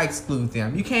 you cannot exclude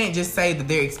them. You can't just say that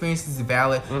their experience is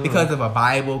valid because of a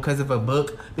Bible, because of a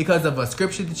book, because of a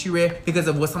scripture that you read, because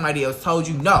of what somebody else told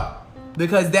you. No.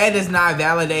 Because that does not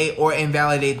validate or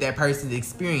invalidate that person's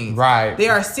experience. Right. They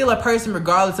are still a person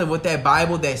regardless of what that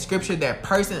Bible, that scripture, that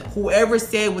person, whoever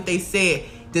said what they said,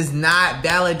 does not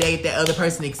validate that other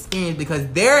person's experience, because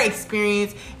their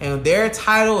experience and their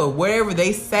title or whatever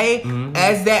they say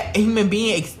as that human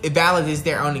being it validates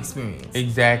their own experience.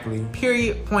 Exactly.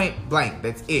 Period. Point blank.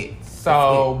 That's it.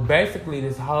 So basically,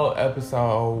 this whole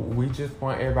episode, we just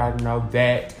want everybody to know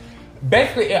that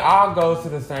basically it all goes to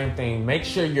the same thing. Make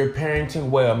sure you're parenting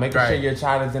well. Make sure your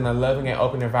child is in a loving and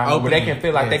open environment where they can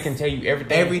feel like they can tell you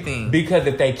everything. Because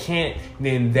if they can't,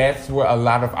 then that's where a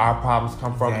lot of our problems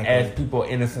come from as people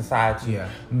in a society. Yeah.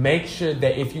 Make sure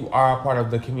that if you are a part of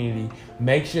the community,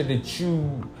 make sure that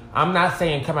you, I'm not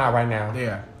saying come out right now.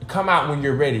 Yeah. Come out when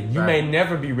you're ready. You may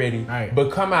never be ready, but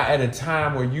come out at a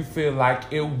time where you feel like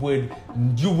you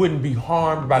wouldn't be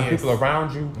harmed by the people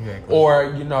around you,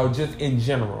 or just in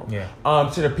general. Yeah.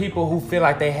 To the people who feel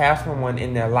like they have someone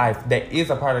in their life that is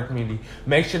a part of the community,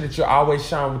 make sure that you're always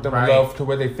showing with them love to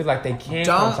where they feel like they can.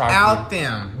 Don't out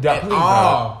them at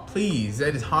all. Please,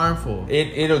 that is harmful.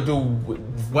 It'll do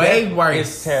way worse.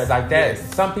 It's terrible. Like that.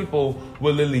 Some people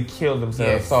will literally kill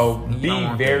themselves. So be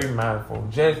very mindful.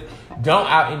 Just don't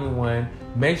out anyone.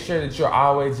 Make sure that you're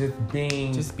always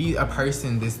just be a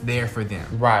person that's there for them.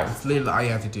 Right. It's literally all you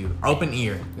have to do. Open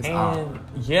ear. That's all.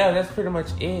 Yeah, that's pretty much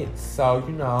it. So,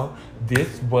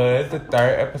 this was the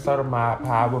third episode of my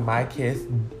pod with my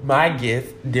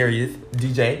guest, Darius,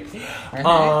 DJ.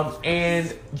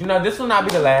 And this will not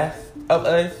be the last of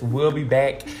us. We'll be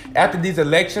back after these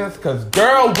elections, because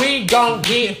girl, we gonna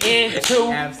get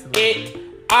into it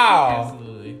all.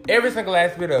 Absolutely. Every single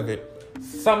last bit of it.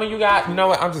 Some of you guys, you know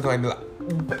what? I'm just going to...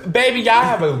 Baby, y'all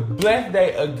have a blessed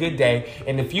day, a good day.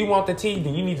 And if you want the tea,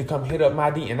 then you need to come hit up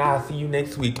my D, and I'll see you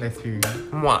next week. Next week.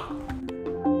 Mwah.